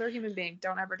to another human being.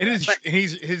 Don't ever do it.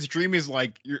 His dream is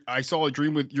like, I saw a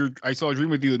dream with you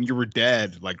and you were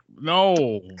dead. Like,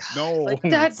 no, like,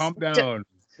 calm down.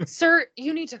 Sir,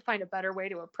 you need to find a better way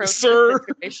to approach this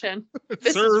situation.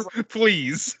 Sir,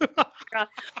 please.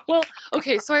 Well,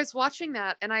 okay, so I was watching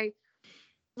that, and I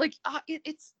like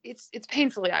it's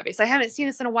painfully obvious. I haven't seen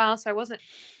this in a while, so I wasn't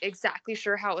exactly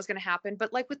sure how it was going to happen.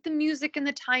 But like with the music and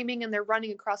the timing, and they're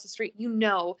running across the street, you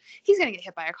know he's going to get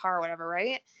hit by a car or whatever,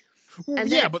 right? Well, And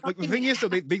yeah, then but like the fucking thing is, though,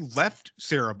 they left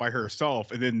Sarah by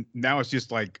herself, and then now it's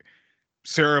just like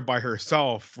Sarah by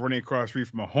herself running across the street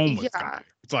from a homeless guy.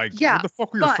 It's like, where the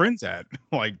fuck were your friends at?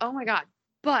 Like, oh my god,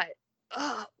 but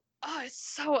it's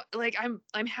so like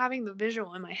I'm having the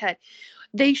visual in my head.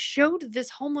 They showed this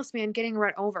homeless man getting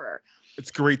run over, it's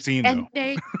a great scene and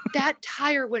though. that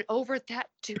tire went over that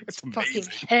dude's fucking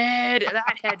head.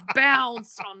 That head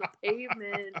bounced on the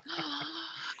pavement.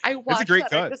 I watched great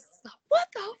that. cut. What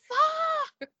the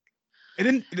fuck? And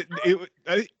then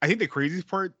I think the craziest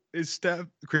part is is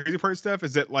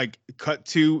that like cut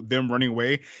to them running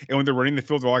away, and when they're running the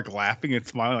field, they're like laughing and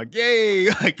smiling, like yay,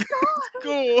 like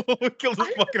cool, kill this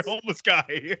fucking homeless guy.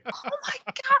 Oh my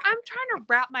god, I'm trying to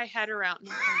wrap my head around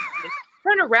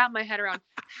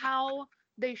how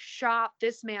they shot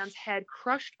this man's head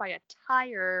crushed by a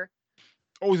tire.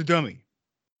 Oh, it was a dummy.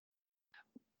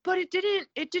 But it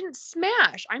didn't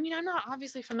smash. I mean, I'm not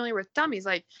obviously familiar with dummies.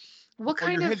 Like, what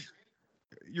kind of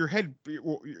your head,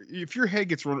 if your head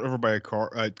gets run over by a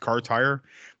car tire,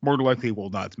 more than likely it will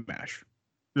not smash.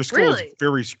 Your skull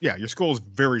is your skull is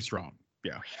very strong.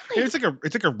 Yeah, really? And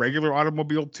it's like a regular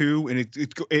automobile too, and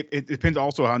it depends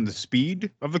also on the speed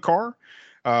of the car.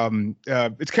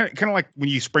 It's kind of like when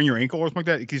you sprain your ankle or something like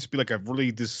that. It can just be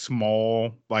like this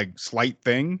small, like slight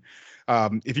thing.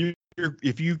 If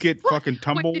you get fucking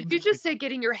tumbled. Wait, did you just say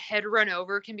getting your head run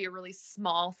over can be a really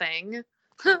small thing?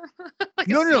 Like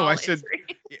no. I said,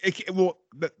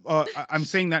 I'm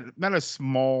saying that not a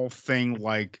small thing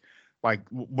like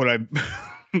what I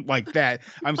like that.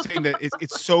 I'm saying that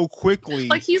it's so quickly.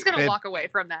 Like he's gonna walk away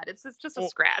from that. It's just a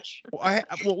scratch.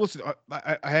 Listen.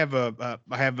 I have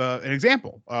an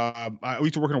example. I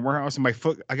used to work in a warehouse, and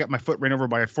I got my foot ran over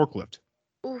by a forklift.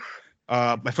 Oof.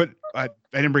 My foot. I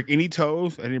didn't break any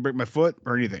toes. I didn't break my foot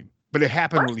or anything, but it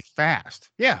happened really fast.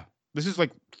 Yeah, this is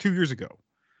like 2 years ago.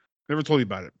 Never told you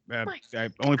about it.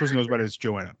 The only person who knows about it is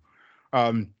Joanna.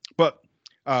 But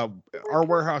our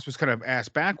warehouse was kind of ass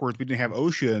backwards. We didn't have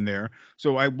OSHA in there,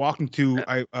 so I walked into.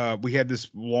 We had this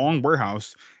long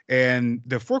warehouse, and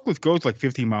the forklift goes like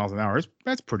 15 miles an hour.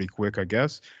 That's pretty quick, I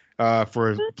guess,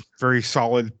 for a very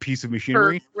solid piece of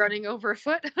machinery. For running over a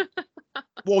foot.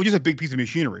 Well, just a big piece of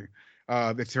machinery.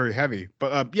 That's very heavy.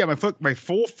 But yeah, my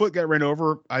full foot got ran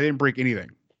over. I didn't break anything.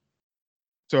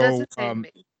 So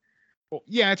well,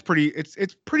 yeah, it's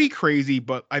pretty crazy,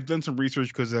 but I've done some research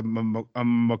because I'm a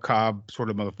macabre sort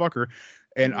of motherfucker,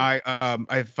 and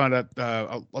I found out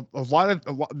a lot of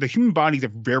the human body is a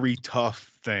very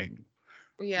tough thing.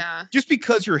 Yeah. Just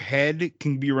because your head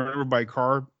can be run over by a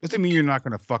car doesn't mean you're not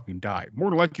gonna fucking die. More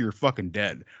than likely you're fucking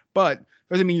dead, but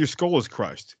doesn't mean your skull is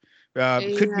crushed.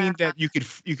 Could mean that you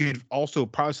could also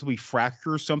possibly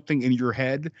fracture something in your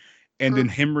head, and then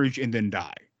hemorrhage and then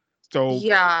die. So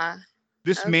yeah.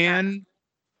 This man,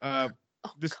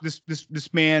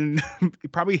 this man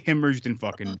probably hemorrhaged and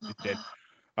fucking dead.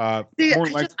 See,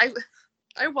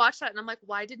 I watched that and I'm like,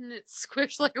 why didn't it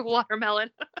squish like a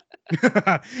watermelon?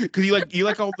 Because you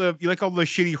like all the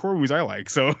shitty horror movies I like,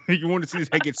 so you want to see his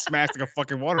head get smashed like a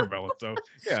fucking watermelon. So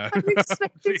yeah, I'm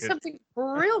expecting something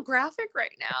real graphic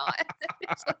right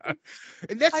now.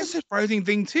 And that's a surprising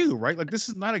thing too, right? Like this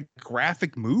is not a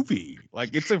graphic movie.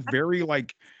 Like it's a very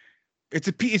like. It's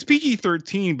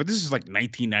PG-13, but this is like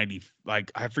 1990.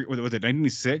 Like I forget, was it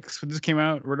 96 when this came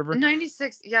out or whatever?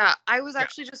 96. Yeah, I was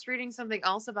actually just reading something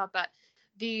else about that.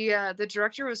 The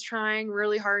director was trying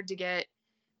really hard to get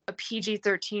a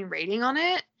PG-13 rating on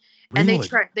it, and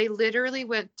they literally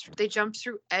they jumped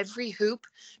through every hoop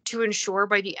to ensure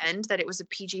by the end that it was a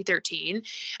PG-13.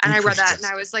 And I read that and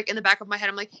I was like, in the back of my head,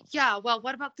 I'm like, yeah, well,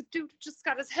 what about the dude who just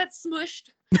got his head smushed?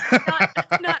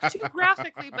 not too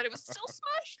graphically, but it was still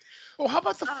smushed. Well, how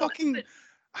about the fucking?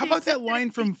 How about that line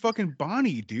from fucking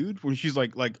Bonnie, dude? When she's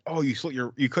like, oh, you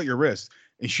cut your wrist,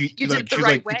 and she you like, did she's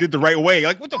like, you did the right way.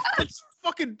 Like, what the fuck?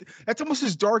 Fucking, that's almost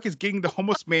as dark as getting the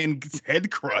homeless man's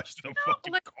head crushed in a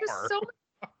fucking car. So,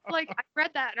 like, I read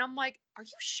that and I'm like, are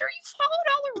you sure you followed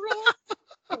all the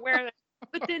rules? Where,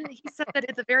 but then he said that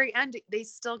at the very end they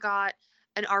still got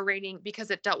an R rating because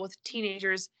it dealt with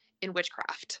teenagers in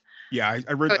witchcraft. Yeah,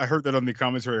 I heard that on the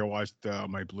commentary I watched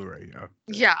my Blu-ray.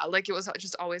 Yeah, like it was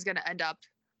just always going to end up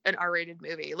an R-rated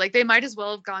movie. Like they might as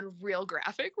well have gone real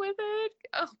graphic with it.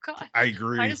 Oh god, I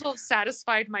agree. Might as well have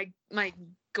satisfied my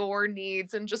gore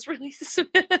needs and just release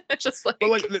just like. But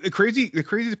like the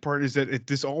craziest part is that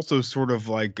this also sort of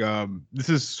like this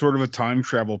is sort of a time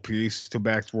travel piece to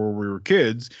back to where we were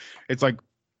kids. It's like,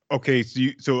 okay,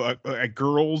 so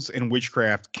girls and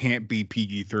witchcraft can't be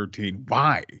PG-13.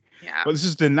 Why? Yeah. But this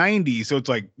is the 90s, so it's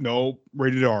like, no,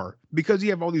 rated R. Because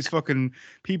you have all these fucking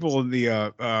people in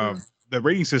the the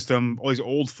rating system, all these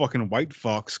old fucking white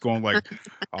fucks going like,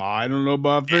 I don't know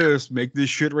about this. Make this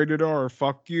shit rated R.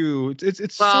 Fuck you.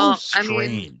 It's Well, so I mean,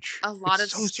 strange. a lot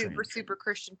It's of so super strange.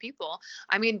 Christian people.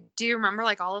 I mean, do you remember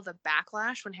like all of the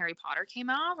backlash when Harry Potter came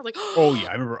out? We're like, Oh yeah,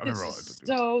 I remember this all is that.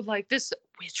 so like this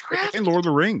witchcraft. And Lord of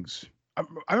the Rings.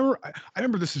 I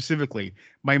remember this specifically.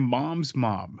 My mom's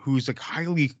mom, who's like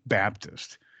highly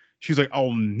Baptist, she's like,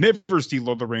 I'll never see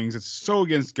Lord of the Rings. It's so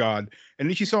against God. And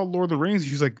then she saw Lord of the Rings, and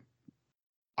she's like,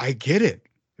 I get it.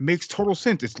 It makes total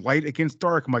sense. It's light against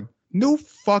dark. I'm like, no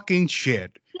fucking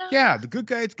shit. No. Yeah, the good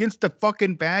guys against the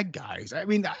fucking bad guys. I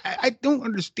mean, I don't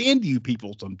understand you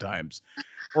people sometimes,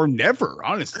 or never,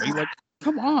 honestly. Like,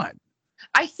 come on.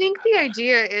 I think the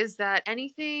idea is that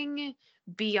anything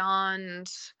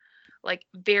beyond like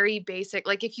very basic,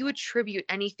 like if you attribute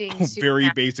anything to Very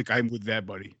that basic. I'm with that,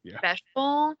 buddy. Yeah.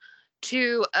 special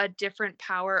to a different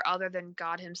power other than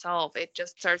God himself, it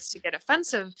just starts to get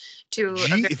offensive to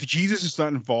If Jesus is not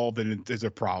involved, then there's a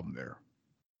problem there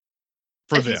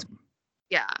for If he's- them.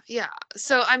 yeah.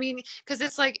 So I mean, because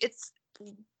it's like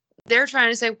they're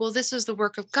trying to say, well, this is the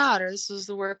work of God, or this is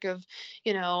the work of,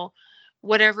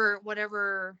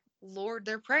 whatever Lord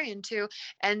they're praying to,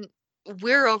 and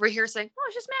we're over here saying, oh,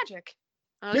 it's just magic.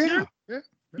 Yeah.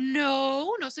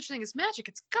 No such thing as magic.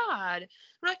 It's God.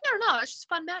 We're like, no, it's just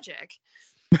fun magic.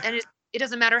 And it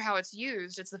doesn't matter how it's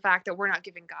used. It's the fact that we're not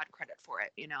giving God credit for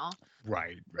it,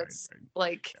 Right.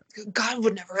 Like, God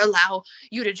would never allow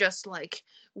you to just like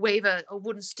wave a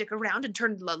wooden stick around and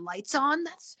turn the lights on.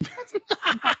 That's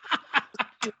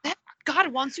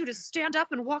God wants you to stand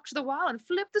up and walk to the wall and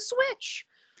flip the switch.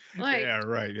 Like, Yeah,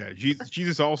 right. Yeah.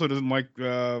 Jesus also doesn't like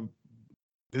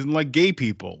gay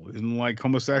people, doesn't like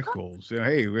homosexuals. Yeah,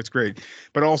 hey, that's great.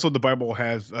 But also the Bible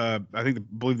has, I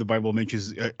believe the Bible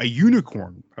mentions a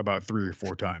unicorn about 3 or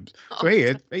 4 times. So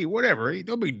hey, whatever. Hey,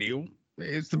 no big deal.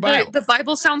 It's the Bible. The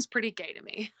Bible sounds pretty gay to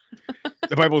me.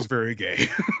 The Bible is very gay.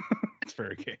 It's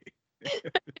very gay.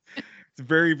 It's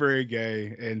very, very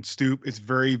gay and It's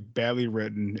very badly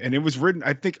written, and it was written.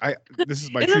 This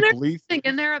is my Isn't true there belief. something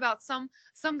in there about some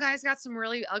guys got some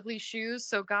really ugly shoes,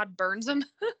 so God burns them?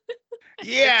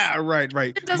 Yeah, right.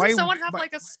 Doesn't someone have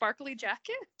like a sparkly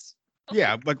jacket?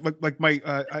 Yeah, like my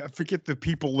I forget the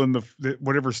people in the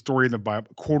whatever story in the Bible,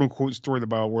 quote unquote story in the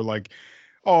Bible, were like,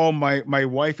 oh, my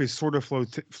wife is sort of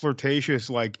flirtatious.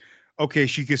 Like, okay,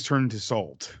 she gets turned into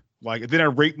salt. Like, then I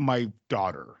rape my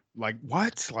daughter. Like,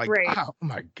 what? Like, Great. oh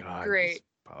my god, Great.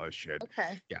 Oh shit.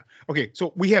 Okay. Yeah. Okay.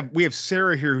 So we have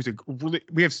Sarah here,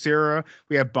 we have Sarah,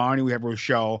 we have Bonnie, we have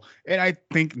Rochelle, and I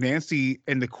think Nancy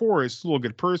and the chorus, still a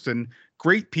good person,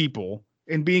 great people,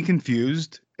 and being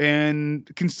confused,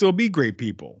 and can still be great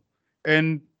people.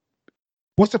 And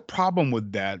what's the problem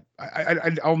with that?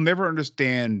 I'll never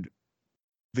understand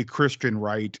the Christian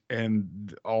right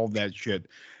and all that shit.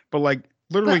 But like,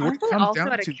 literally, But what aren't it they comes also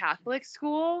down at a to. Catholic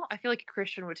school? I feel like a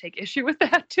Christian would take issue with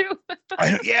that too.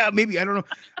 Yeah, maybe. I don't know.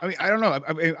 I mean, I don't know.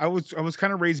 I was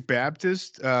kind of raised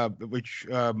Baptist, which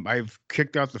I've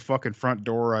kicked out the fucking front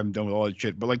door. I'm done with all that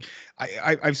shit. But like,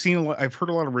 I've seen a lot. I've heard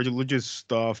a lot of religious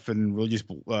stuff and religious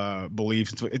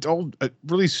beliefs. It's all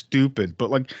really stupid. But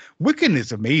like, Wiccan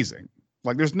is amazing.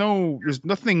 Like, there's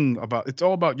nothing about. It's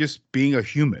all about just being a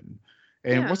human.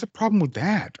 And what's the problem with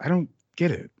that? I don't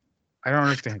get it. I don't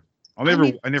understand. I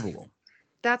never will.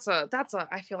 That's a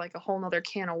I feel like a whole nother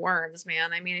can of worms,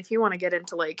 man. I mean, if you want to get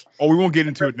into like we won't get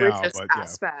into it now, religious but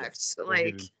aspects,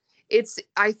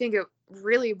 I think it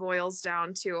really boils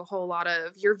down to a whole lot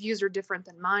of your views are different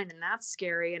than mine, and that's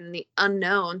scary and the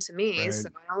unknown to me. Right. So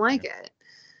I don't like it.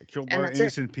 Killed And by that's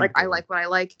innocent it. people. Like, I like what I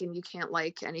like, and you can't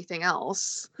like anything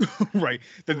else. Right.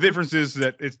 The difference is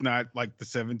that it's not like the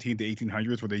 17 to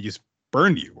 1800s where they just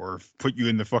burn you or put you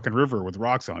in the fucking river with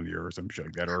rocks on you or some shit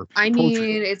like that. Or I torture you.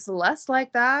 mean, it's less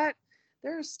like that.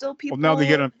 There's still people. Well, now they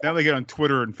get on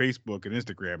Twitter and Facebook and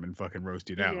Instagram and fucking roast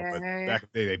you now. But back in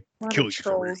the day, a they lot kill of you for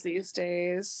real. trolls these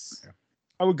days. Yeah.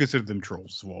 I would consider them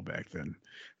trolls as well back then.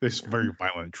 They're very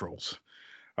violent trolls.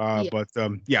 But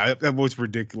that was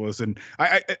ridiculous, and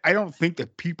I don't think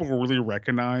that people really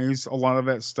recognize a lot of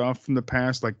that stuff from the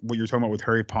past, like what you're talking about with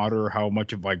Harry Potter, how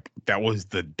much of like that was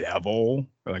the devil.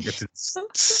 Like, it's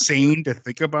insane to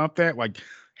think about that. Like,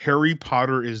 Harry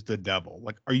Potter is the devil.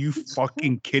 Like, are you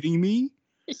fucking kidding me?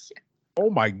 Yeah.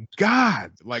 Oh my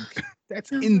god! Like,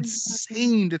 that's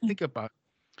insane to think about.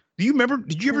 Do you remember?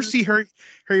 Did you ever see Harry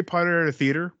Potter at a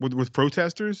theater with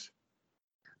protesters?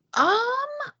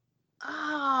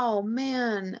 Oh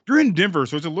man. You're in Denver,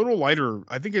 so it's a little lighter.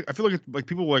 I feel like it's like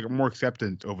people like are more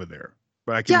acceptant over there.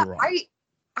 But I can be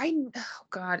wrong. Oh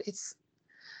god, it's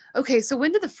okay. So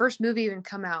when did the first movie even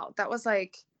come out? That was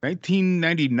like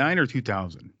 1999 or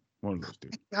 2000. One of those two.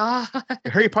 God.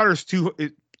 Harry Potter's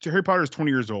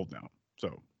 20 years old now.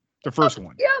 So the first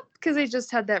one. Yep, because they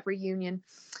just had that reunion.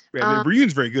 Yeah, the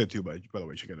reunion's very good too, by the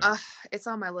way. Check it out. It's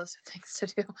on my list of things to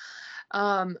do.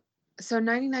 So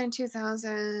 99,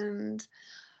 2000.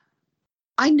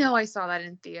 I know I saw that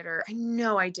in theater. I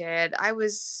know I did. I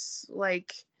was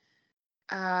like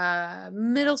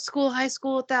middle school, high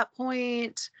school at that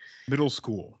point. Middle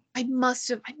school. I must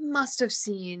have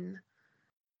seen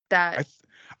that.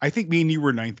 I think me and you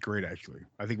were 9th grade, actually.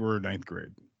 I think we were 9th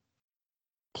grade.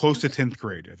 Close to 10th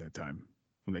grade at that time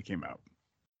when they came out.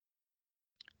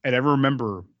 And I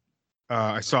remember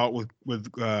I saw it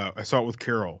with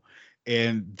Carol,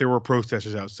 and there were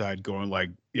protesters outside going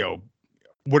like,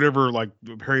 whatever, like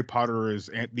Harry Potter is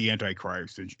the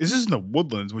Antichrist. And this is in the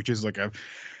Woodlands, which is like a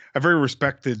very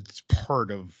respected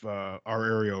part of our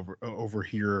area over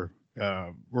here,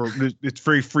 where it's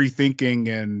very free thinking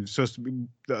and supposed to be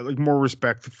like more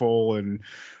respectful and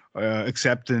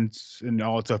acceptance and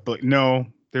all that stuff. But no,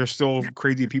 there's still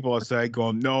crazy people outside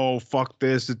going, no, fuck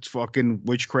this. It's fucking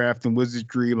witchcraft and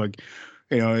wizardry. Like,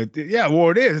 it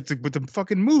is. It's like with the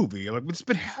fucking movie. Like, it's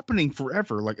been happening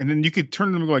forever. Like, and then you could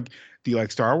turn them like, do you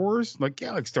like Star Wars? Like,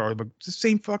 yeah, I like Star Wars, but it's the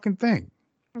same fucking thing.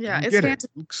 Yeah, it's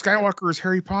fantastic. Skywalker is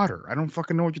Harry Potter. I don't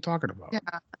fucking know what you're talking about. Yeah.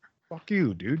 Fuck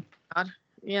you, dude. God.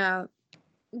 Yeah.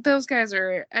 Those guys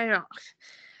are,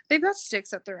 they've got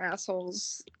sticks up their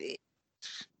assholes.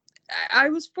 I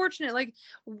was fortunate, like,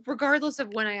 regardless of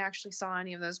when I actually saw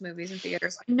any of those movies in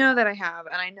theaters, I know that I have,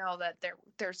 and I know that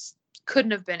there's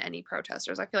couldn't have been any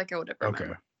protesters. I feel like I would have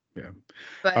remembered. Okay, yeah.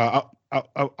 But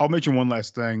I'll mention one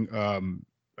last thing.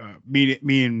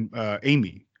 Me and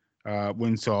Amy went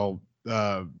and saw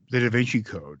the Da Vinci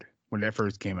Code when that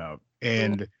first came out,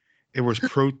 and it was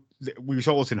we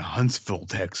saw this in Huntsville,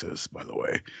 Texas, by the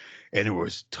way, and it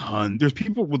was there's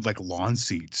people with like lawn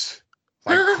seats,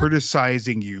 like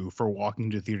criticizing you for walking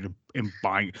to the theater and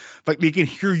buying, like they can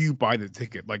hear you buy the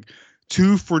ticket, like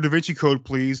 2 for Da Vinci Code,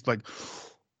 please. Like,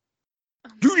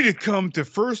 you need to come to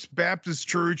First Baptist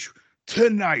Church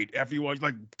tonight after you watch,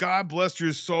 like, God bless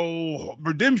your soul,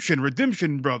 redemption,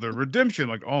 brother, redemption.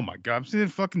 Like, oh my God, I'm seeing a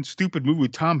fucking stupid movie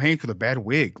with Tom Hanks with a bad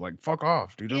wig. Like, fuck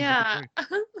off, dude. Yeah.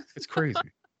 It's crazy.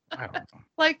 I don't know.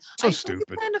 Like, so I stupid.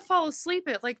 plan to fall asleep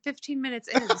at like 15 minutes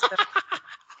in. So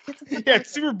yeah,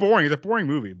 it's super boring. It's a boring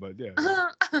movie, but yeah.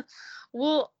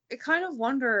 Well, I kind of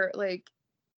wonder, like,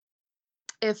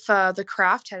 if The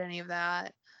Craft had any of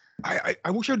that. I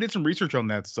wish I did some research on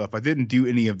that stuff. I didn't do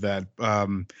any of that.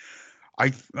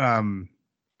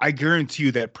 I guarantee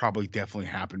you that probably definitely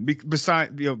happened.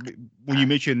 Besides, when you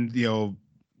mentioned,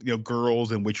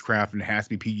 girls and witchcraft, and it has to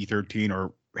be PG-13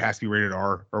 or has to be rated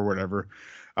R or whatever,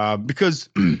 because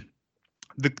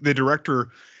the director,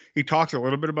 he talks a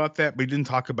little bit about that, but he didn't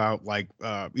talk about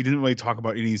he didn't really talk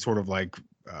about any sort of like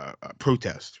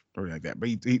protest or anything like that. But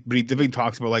he definitely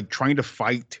talks about like trying to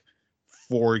fight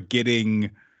for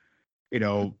getting,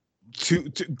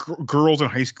 girls in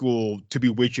high school to be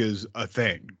witches a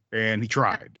thing, and he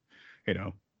tried,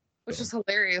 which is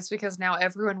hilarious because now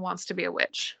everyone wants to be a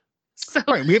witch. So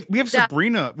right, we have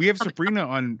Sabrina. We have Sabrina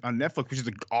on Netflix, which is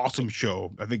an awesome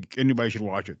show. I think anybody should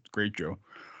watch it. Great show.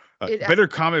 Better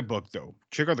comic book though.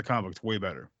 Check out the comic; it's way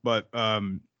better. But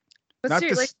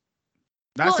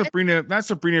Sabrina. Not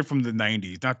Sabrina from the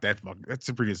 '90s. Not that fucking. That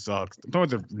Sabrina sucks. I'm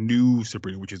talking about the new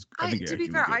Sabrina, which is. To be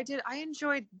fair, I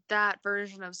enjoyed that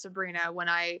version of Sabrina when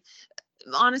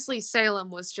honestly, Salem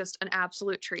was just an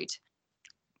absolute treat.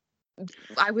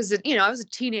 I was a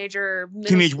teenager.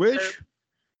 Teenage witch.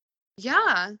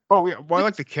 Yeah. Oh yeah. Well, I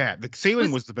like the cat. The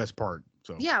Salem was the best part.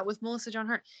 So. Yeah, with Melissa Joan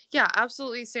Hart. Yeah,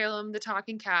 absolutely. Salem, the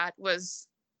talking cat, was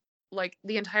like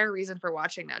the entire reason for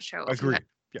watching that show. Agreed.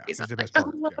 Yeah, it's the best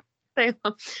part.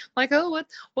 Salem. Like,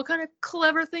 what kind of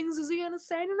clever things is he gonna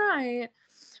say tonight?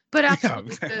 But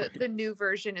absolutely, the new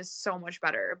version is so much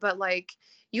better. But like,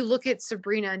 you look at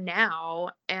Sabrina now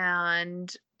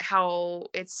and how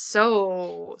it's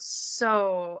so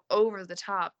over the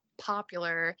top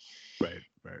popular. Right.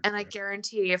 And I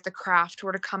guarantee if The Craft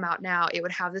were to come out now, it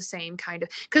would have the same kind of,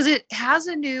 because it has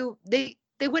a new, they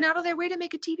went out of their way to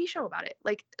make a TV show about it,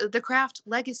 like The Craft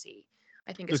Legacy,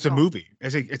 I think it's a movie.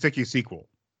 It's like a sequel.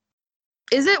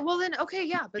 Is it? Well then, okay,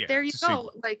 yeah, but there you go.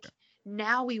 Like,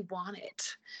 now we want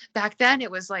it. Back then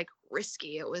it was like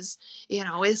risky. It was,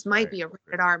 this might be a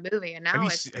rated R movie, and now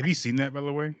have you seen that, by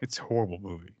the way? It's a horrible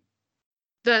movie.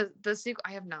 The sequel,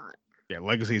 I have not. Yeah,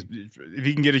 Legacy is, if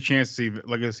you can get a chance to see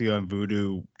Legacy on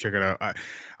Vudu, check it out.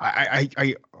 I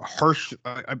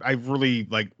really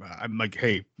like. I'm like,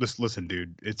 hey, listen,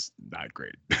 dude, it's not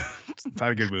great. It's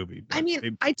not a good movie. I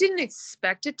mean, I didn't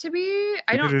expect it to be.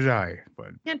 I Neither don't. did I, but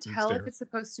Can't it's tell if there. it's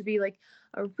supposed to be like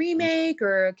a remake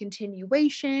or a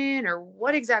continuation or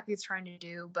what exactly it's trying to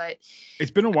do. But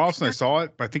It's been a while since I saw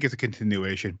it, but I think it's a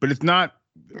continuation. But it's not.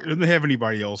 It doesn't have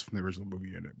anybody else from the original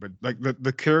movie in it. But like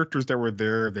the characters that were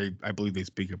there, I believe they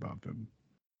speak about them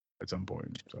at some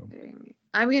point. So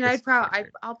I mean, It's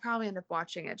I'll probably end up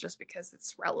watching it just because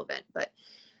it's relevant. But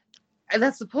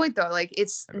that's the point, though. Like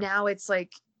it's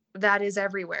like that is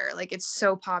everywhere. Like it's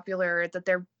so popular that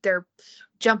they're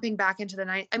jumping back into the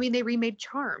night. I mean, they remade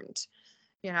Charmed.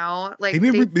 You know, like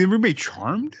they remade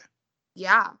Charmed.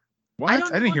 Yeah.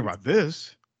 What? I didn't hear about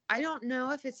this. I don't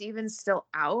know if it's even still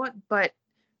out, but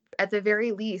at the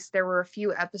very least, there were a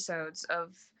few episodes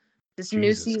of this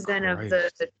new season of the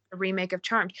remake of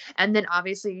Charmed, and then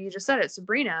obviously you just said it,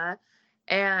 Sabrina,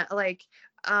 and like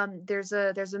there's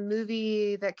a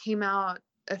movie that came out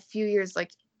a few years,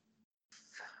 like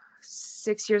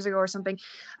 6 years ago or something.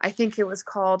 I think it was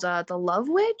called The Love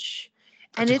Witch,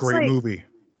 and It's a it's great like, movie.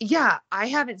 yeah, I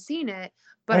haven't seen it.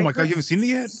 But Oh my God, you haven't seen it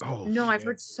yet? Oh no, I've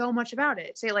heard so much about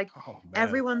it. Say like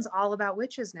everyone's all about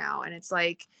witches now, and it's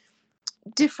like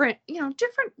different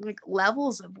like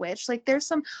levels of witch. Like there's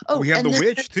some we have The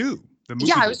Witch too. The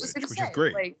movie I The was just Witch, gonna which say, is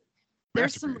great. like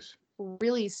there's some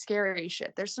really scary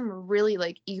shit. There's some really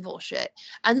like evil shit,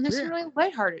 and then there's some really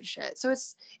lighthearted shit. So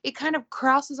it kind of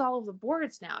crosses all of the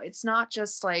boards now. It's not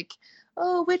just like,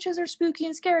 oh, witches are spooky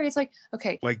and scary. It's like,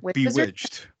 okay, like witches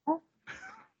Bewitched.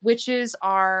 Witches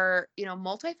are,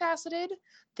 multifaceted.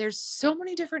 There's so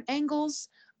many different angles,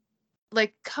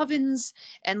 like covens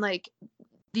and like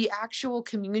the actual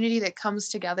community that comes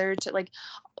together to like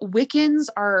Wiccans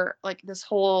are like this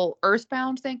whole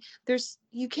earthbound thing.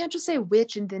 You can't just say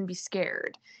witch and then be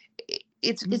scared.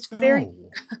 It's very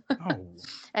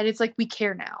and it's like we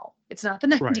care now. It's not the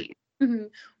 90s.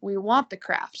 Right. We want the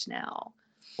craft now.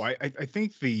 Well, I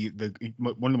think the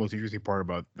one of the most interesting part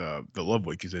about the Love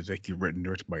Witch is it's actually written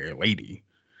directed by a lady,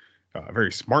 a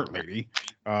very smart lady,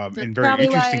 and very probably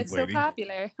interesting why it's lady. so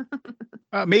popular.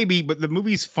 Maybe, but the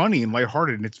movie's funny and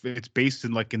lighthearted, and it's based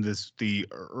in like in the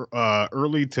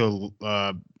early 60s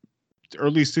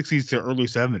to early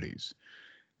 70s.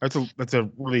 That's a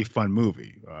really fun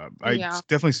movie. I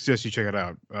definitely suggest you check it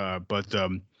out. But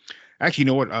actually, you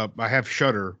know what? I have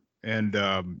Shudder. And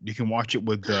you can watch it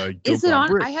with Joe Is it on?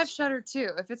 Briggs. I have Shudder too.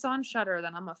 If it's on Shudder,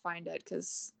 then I'm gonna find it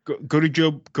because go to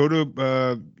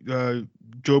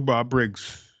Joe Bob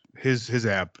Briggs, his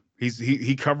app.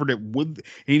 He covered it with.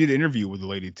 He did an interview with the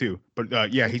lady too.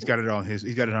 But yeah, he's got it on his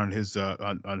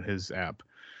on his app,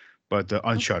 but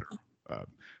on Shudder.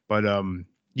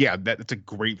 Yeah, that's a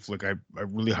great flick. I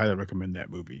really highly recommend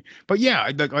that movie. But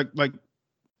yeah, The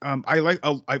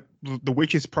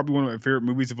Witch is probably one of my favorite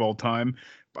movies of all time.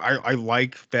 I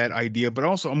like that idea, but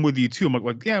also I'm with you too. I'm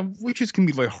like yeah, witches can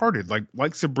be lighthearted,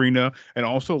 like Sabrina, and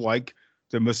also like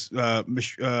the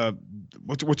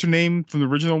what's her name from the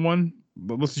original one,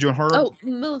 Melissa Joan Hart. Oh,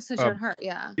 Melissa Joan Hart,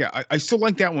 yeah. Yeah, I still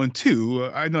like that one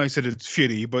too. I know I said it's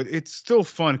shitty, but it's still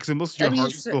fun because Melissa Joan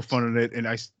Hart's still fun in it, and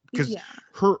because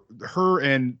her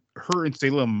and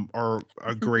Salem are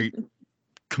a great.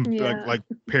 Like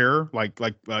pair, like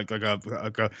a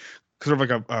sort of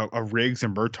like a Riggs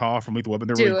and Murtaugh from Lethal Weapon.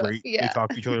 They're really great. Yeah. They talk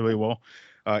to each other really well.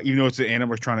 Even though it's an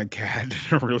animatronic cat,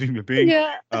 a real human being.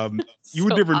 Yeah. You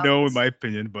would never know, in my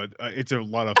opinion, but it's a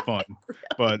lot of fun.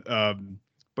 But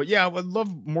yeah, I would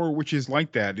love more witches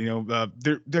like that.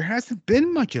 There hasn't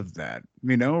been much of that.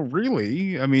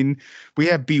 Really. I mean, we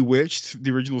have Bewitched,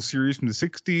 the original series from the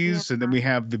 '60s, and then we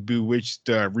have the Bewitched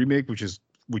remake, which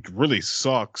really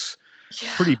sucks.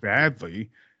 Pretty badly.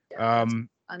 And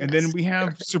then we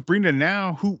have Sabrina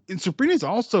now, Sabrina's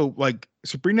also like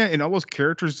Sabrina and all those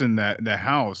characters in the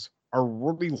house are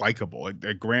really likable. Like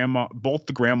the grandma, both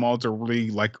the grandmas are really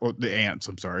the aunts,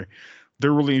 I'm sorry.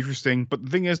 They're really interesting. But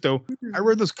the thing is though, I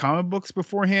read those comic books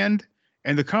beforehand,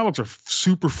 and the comic books are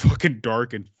super fucking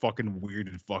dark and fucking weird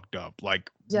and fucked up. Like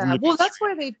yeah, well that's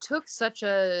why they took such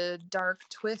a dark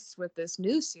twist with this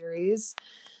new series,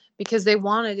 because they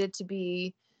wanted it to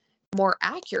be more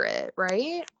accurate,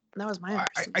 right? That was my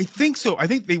understanding. I think so. I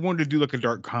think they wanted to do like a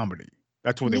dark comedy.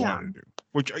 That's what they wanted to do.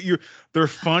 Which they're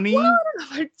funny,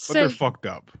 but they're fucked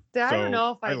up. I don't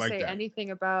know if I'd say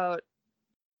anything about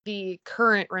the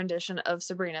current rendition of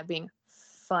Sabrina being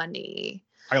funny.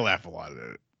 I laugh a lot at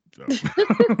it. So.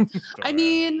 I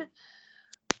mean,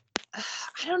 I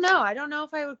don't know. I don't know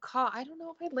if I'd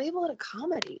label it a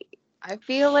comedy. I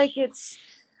feel like it's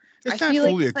I It's not feel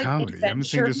like fully a it's like comedy. I'm saying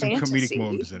adventure there's some comedic fantasy.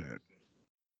 moments in it.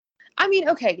 I mean,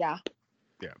 okay, yeah.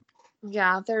 Yeah.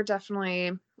 Yeah, they're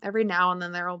definitely every now and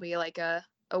then there will be like a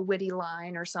witty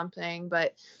line or something,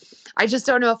 but I just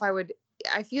don't know if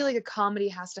I feel like a comedy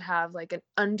has to have like an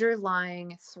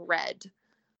underlying thread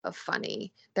of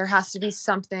funny. There has to be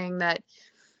something that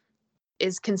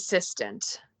is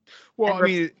consistent. Well, and I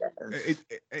mean, repetitive.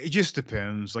 it just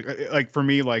depends. Like for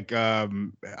me, like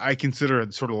I consider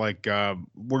it sort of like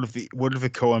what if the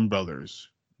Coen brothers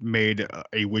made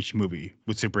a witch movie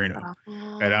with Sabrina,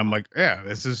 and I'm like, yeah,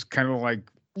 this is kind of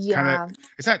like Yeah.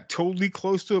 it's not totally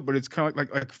close to it, but it's kind of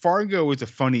like Fargo is a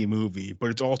funny movie, but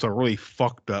it's also a really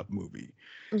fucked up movie.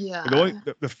 Yeah. But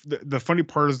the funny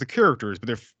part is the characters,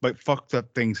 but fucked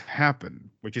up things happen,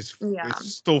 which is Yeah.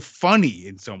 it's still funny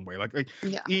in some way. Like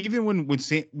Yeah. even when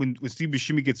Steve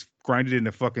Buscemi gets grinded in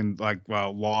a fucking like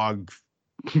log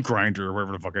grinder or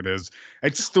whatever the fuck it is,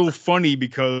 it's still funny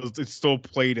because it's still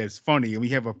played as funny. And we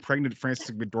have a pregnant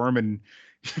Frances McDormand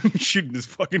shooting this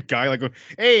fucking guy like,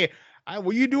 hey.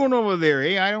 What you doing over there?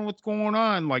 Hey, I don't know what's going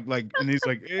on. And he's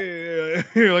like,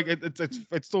 like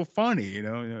it's still funny, you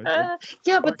know.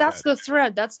 Yeah, but that's the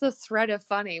thread. That's the thread of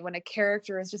funny when a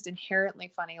character is just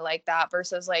inherently funny like that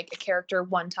versus like a character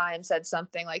one time said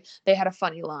something like they had a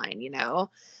funny line, you know?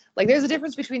 Like there's a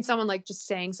difference between someone like just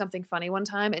saying something funny one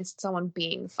time and someone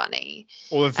being funny.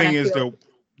 Well, the thing is though,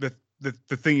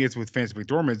 the thing is with Frances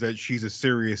McDormand is that she's a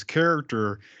serious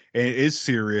character and it is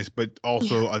serious, but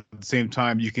also at the same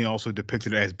time you can also depict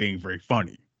it as being very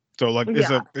funny. So like it's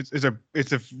a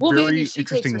maybe very she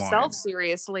interesting takes herself line.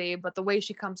 seriously, but the way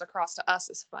she comes across to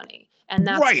us is funny, and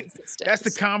that's right. consistent. That's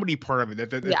the comedy part of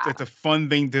it. It's a fun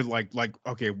thing to like.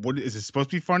 Okay, what is it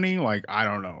supposed to be funny? Like I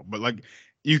don't know, but like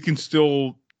you can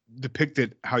still depict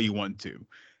it how you want to.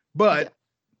 But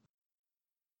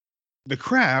The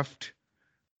Craft,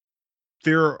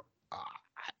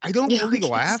 I don't really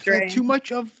laugh at too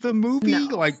much of the movie.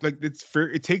 No. Like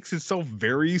it takes itself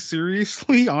very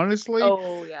seriously, honestly.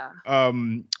 Oh yeah.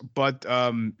 But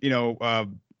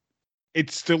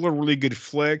it's still a really good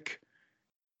flick,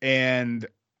 and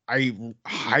I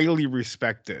highly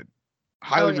respect it.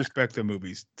 Respect the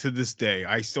movies to this day.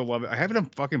 I still love it. I have it on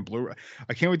fucking Blu-ray.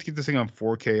 I can't wait to get this thing on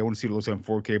 4K. I want to see what it looks like on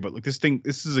 4K. But like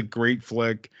this is a great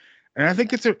flick, and I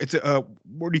think it's a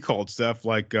what do you call it, Steph?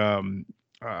 Like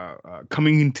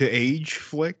coming into age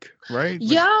flick, right?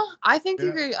 Yeah, I think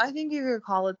you could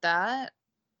call it that.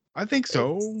 I think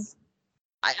so.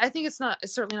 I think it's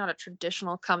certainly not a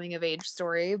traditional coming of age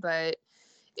story, but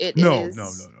it No.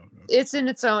 It's in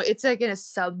its own. It's like in a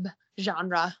sub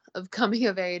genre of coming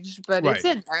of age, but it's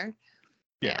in there.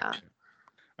 Yeah.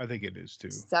 I think it is too.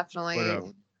 It's definitely.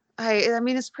 But, I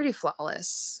mean, it's pretty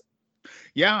flawless.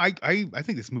 Yeah, I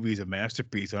think this movie is a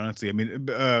masterpiece. Honestly, I mean,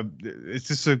 it's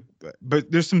just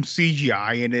but there's some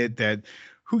CGI in it that.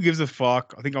 Who gives a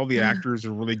fuck? I think all the actors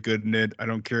are really good in it. I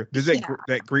don't care. There's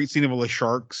that great scene of all the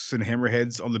sharks and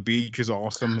hammerheads on the beach is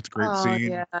awesome. It's a great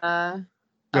scene. Yeah.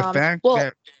 The fact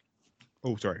that.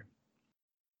 Oh, sorry.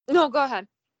 No, go ahead.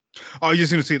 I was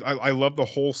just gonna say I love the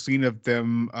whole scene of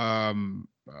them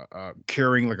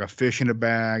carrying like a fish in a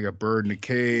bag, a bird in a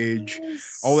cage,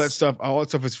 all that stuff. All that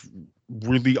stuff is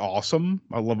really awesome.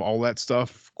 I love all that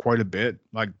stuff quite a bit.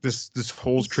 Like this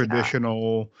whole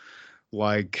traditional,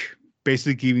 like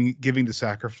basically giving the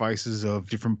sacrifices of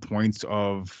different points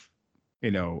of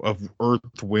of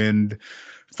earth, wind,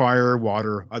 fire,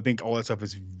 water. I think all that stuff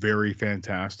is very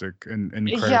fantastic and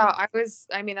incredible. Yeah,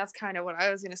 I mean that's kind of what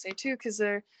I was gonna say too, because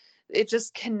it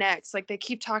just connects. Like they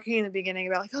keep talking in the beginning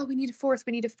about like, oh, we need a fourth,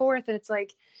 and it's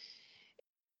like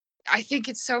I think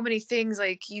it's so many things.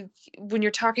 Like when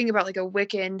you're talking about like a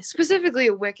Wiccan, specifically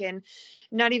a Wiccan,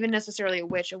 not even necessarily a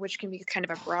witch can be kind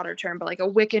of a broader term, but like a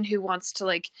Wiccan who wants to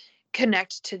like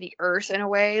connect to the earth in a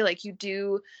way. Like you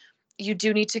do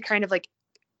need to kind of like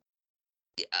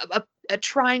a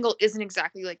triangle isn't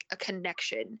exactly like a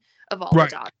connection of all the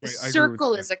dots. A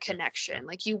circle is a connection.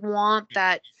 Like you want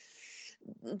that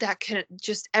can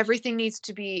just everything needs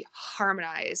to be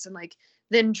harmonized and like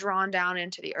then drawn down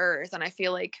into the earth. And I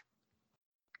feel like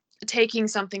taking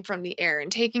something from the air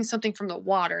and taking something from the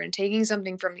water and taking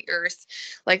something from the earth,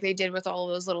 like they did with all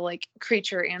those little like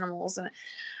creature animals, and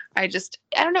I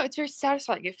don't know, it's very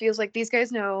satisfying. It feels like these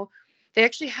guys know. They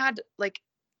actually had like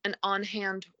an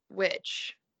on-hand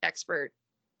witch expert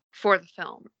for the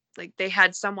film. Like they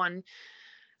had someone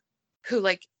who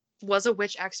like was a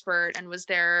witch expert and was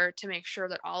there to make sure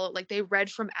that they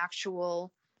read from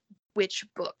actual witch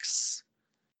books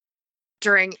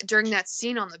during that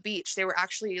scene on the beach. They were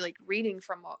actually like reading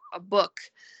from a book.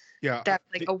 Yeah, that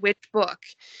like a witch book.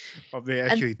 They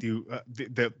actually do.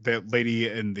 That lady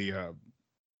in the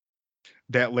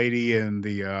that lady in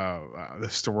the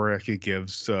story actually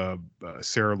gives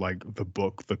Sarah like the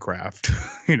book, The Craft,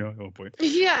 at one point.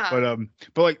 Yeah.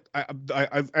 But like I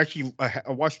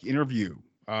watched the interview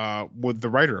with the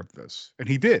writer of this, and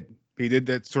he did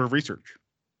that sort of research.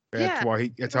 That's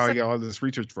how he got all of this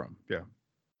research from. Yeah.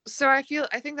 So I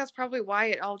think that's probably why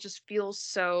it all just feels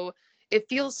so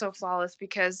flawless,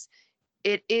 because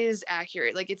it is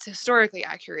accurate. Like, it's historically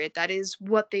accurate. That is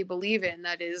what they believe in.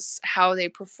 That is how they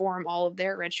perform all of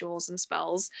their rituals and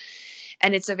spells.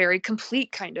 And it's a very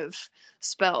complete kind of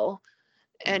spell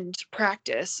and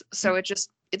practice. So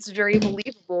it's very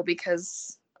believable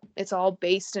because it's all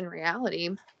based in reality.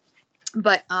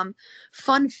 But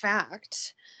fun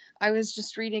fact, I was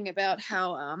just reading about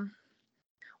how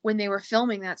when they were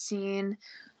filming that scene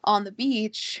on the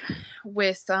beach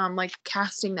with like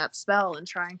casting that spell and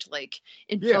trying to like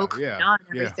invoke and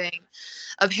everything,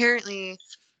 apparently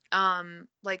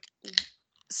like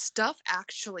stuff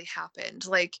actually happened.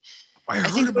 Like I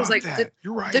think it was like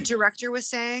You're right. the director was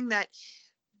saying that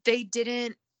they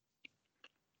didn't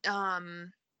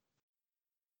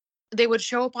they would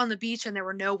show up on the beach and there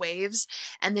were no waves,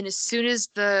 and then as soon as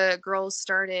the girls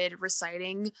started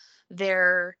reciting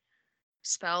their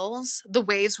spells, the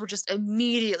waves were just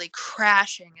immediately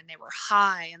crashing, and they were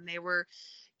high, and they were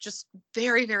just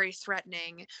very, very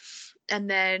threatening. And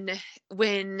then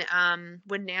when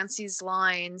Nancy's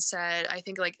line said, I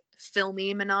think like "fill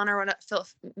me, Manon," or what,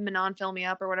 Manon, fill me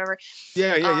up, or whatever.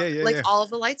 Like all of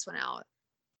the lights went out.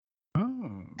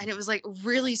 Oh. And it was like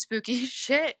really spooky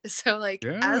shit. So like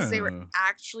as they were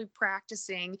actually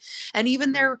practicing, and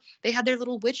even they had their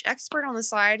little witch expert on the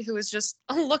side who was just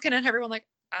looking at everyone like,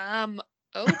 oh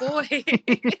boy.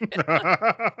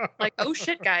 Like, oh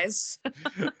shit, guys.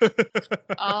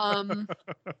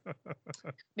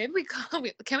 Maybe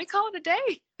can we call it a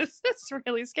day? This is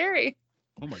really scary.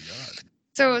 Oh my god.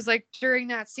 So it was like during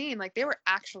that scene, like they were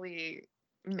actually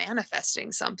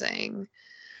manifesting something.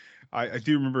 I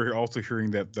do remember also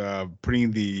hearing that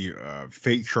putting the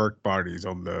fake shark bodies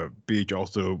on the beach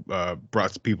also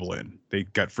brought people in. They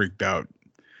got freaked out.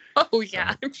 Oh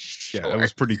yeah, I'm sure. Yeah, it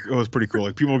was pretty cool.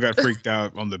 Like people got freaked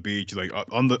out on the beach, like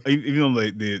even on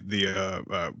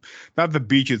the not the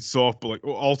beach itself, but like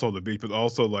also the beach, but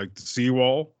also like the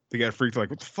seawall. They got freaked, like,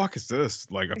 what the fuck is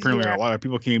this? Like apparently a lot of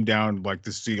people came down like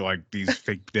to see like these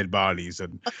fake dead bodies,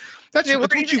 and that's what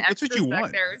you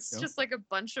want. There. It's just like a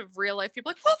bunch of real life people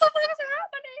like, what the fuck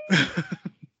is happening?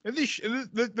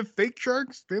 And the fake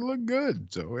sharks, they look good.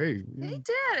 So hey, they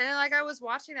did, and like I was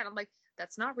watching that, I'm like,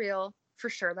 that's not real. For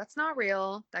sure, that's not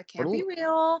real. That can't be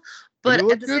real. But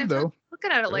at the same time,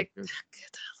 looking at it, like, that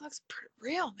looks pretty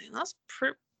real, man. That's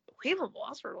pretty believable.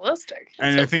 That's realistic.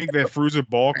 And I think that Fruza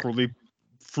Balk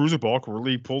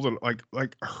really pulled it.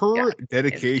 Like her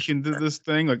dedication to this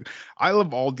thing. Like, I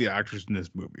love all the actors in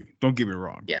this movie. Don't get me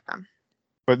wrong. Yeah.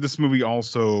 But this movie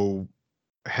also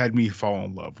had me fall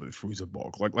in love with Fruza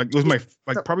Balk. Like it was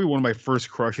probably one of my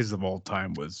first crushes of all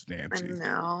time was Nancy. I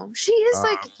know. She is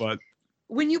but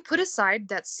when you put aside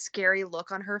that scary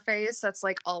look on her face that's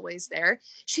like always there,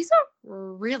 she's a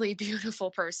really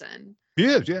beautiful person. She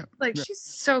is, yeah. Like she's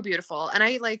so beautiful. And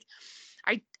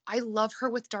I love her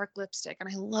with dark lipstick, and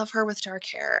I love her with dark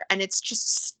hair, and it's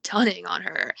just stunning on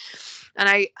her. And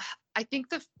I think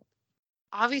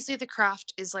obviously The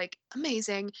Craft is like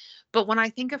amazing, but when I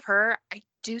think of her, I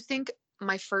do think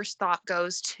my first thought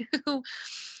goes to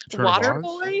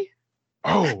Waterboy.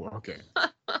 Oh, okay.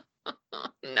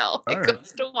 No, it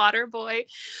goes to Waterboy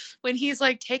when he's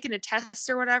like taking a test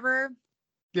or whatever.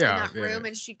 Yeah, in that room,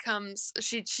 and she comes.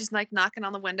 She's like knocking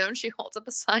on the window, and she holds up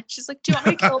a sign. She's like, "Do you want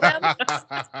me to kill them?"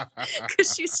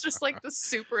 Because she's just like the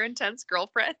super intense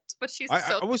girlfriend. But she's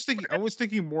I was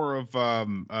thinking more of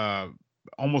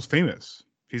Almost Famous.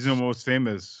 She's Almost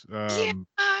Famous. Yeah,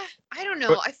 I don't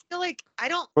know. I feel like I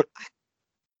don't.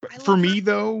 For me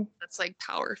though, that's like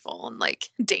powerful and like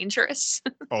dangerous.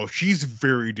 Oh, she's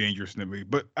very dangerous in the movie.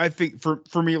 But I think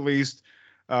for me at least,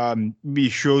 me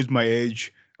shows my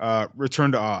age.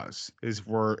 Return to Oz is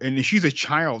where, and she's a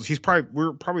child. We're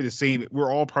all probably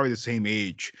the same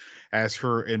age as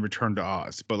her in Return to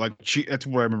Oz. But like that's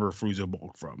where I remember Fruza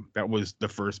Balk from. That was the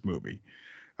first movie.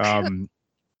 And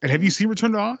have you seen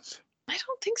Return to Oz? I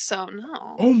don't think so.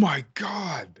 No. Oh my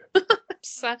god.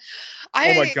 Oh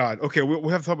my god. Okay, we'll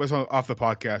have to talk about this off the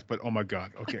podcast. But oh my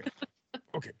god. Okay.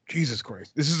 Okay. Jesus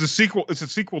Christ. This is a sequel. It's a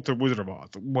sequel to Wizard of Oz.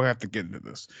 We'll have to get into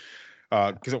this.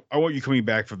 Because I want you coming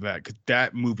back for that, because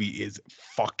that movie is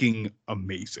fucking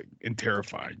amazing and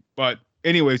terrifying. But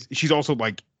anyways, she's also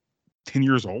like 10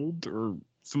 years old or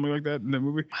something like that in that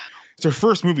movie. So her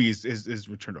first movie is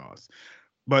Return to Oz.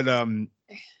 But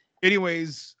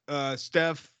anyways,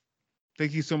 Steph,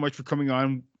 thank you so much for coming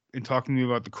on and talking to me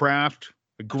about The Craft,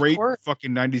 a great fucking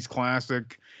 90s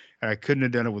classic. And I couldn't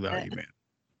have done it without you, man.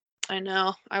 I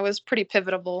know. I was pretty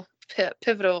pivotal.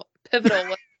 Pivotal.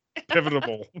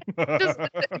 Pivotable. Go ahead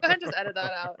and just edit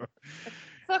that out.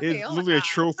 It's literally a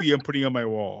trophy I'm putting on my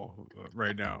wall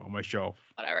right now on my shelf.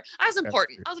 Whatever. I was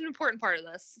important. I was an important part of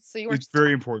this. So you were. It's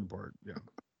very important part. Yeah.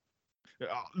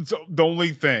 So the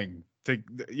only thing,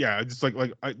 just let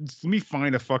me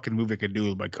find a fucking movie I can do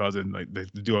with my cousin,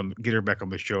 get her back on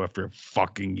the show after a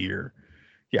fucking year.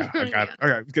 Yeah, I got it. All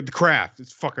right, get The Craft.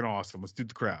 It's fucking awesome. Let's do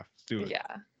The Craft. Let's do it.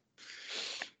 Yeah.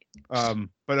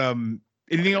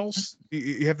 Anything else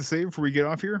you have to say before we get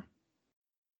off here?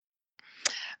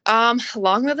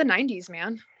 Long live the 90s,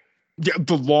 man. Yeah,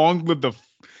 long live the.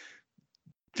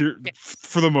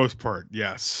 For the most part,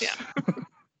 yes. Yeah.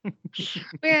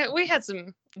 we had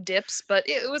some dips, but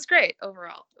it was great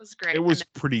overall. It was great. It was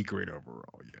pretty great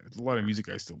overall. Yeah, it's a lot of music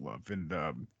I still love, and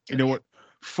you know what?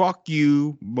 Fuck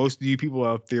you, most of you people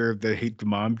out there that hate the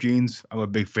mom jeans. I'm a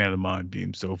big fan of the mom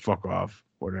jeans, so fuck off.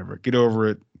 Whatever, get over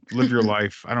it. Live your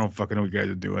life. I don't fucking know what you guys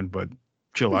are doing, but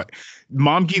chill out.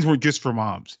 Mom jeans weren't just for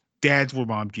moms. Dads were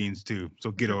mom jeans too,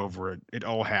 so get over it. It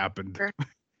all happened.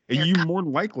 And you more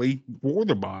than likely wore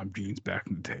the mom jeans back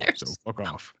in the day, so fuck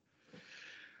off.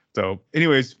 So,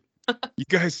 anyways, you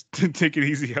guys take it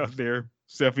easy out there.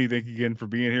 Stephanie, thank you again for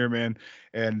being here, man.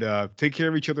 And take care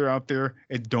of each other out there.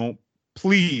 And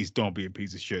please don't be a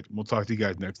piece of shit. We'll talk to you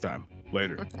guys next time.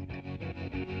 Later.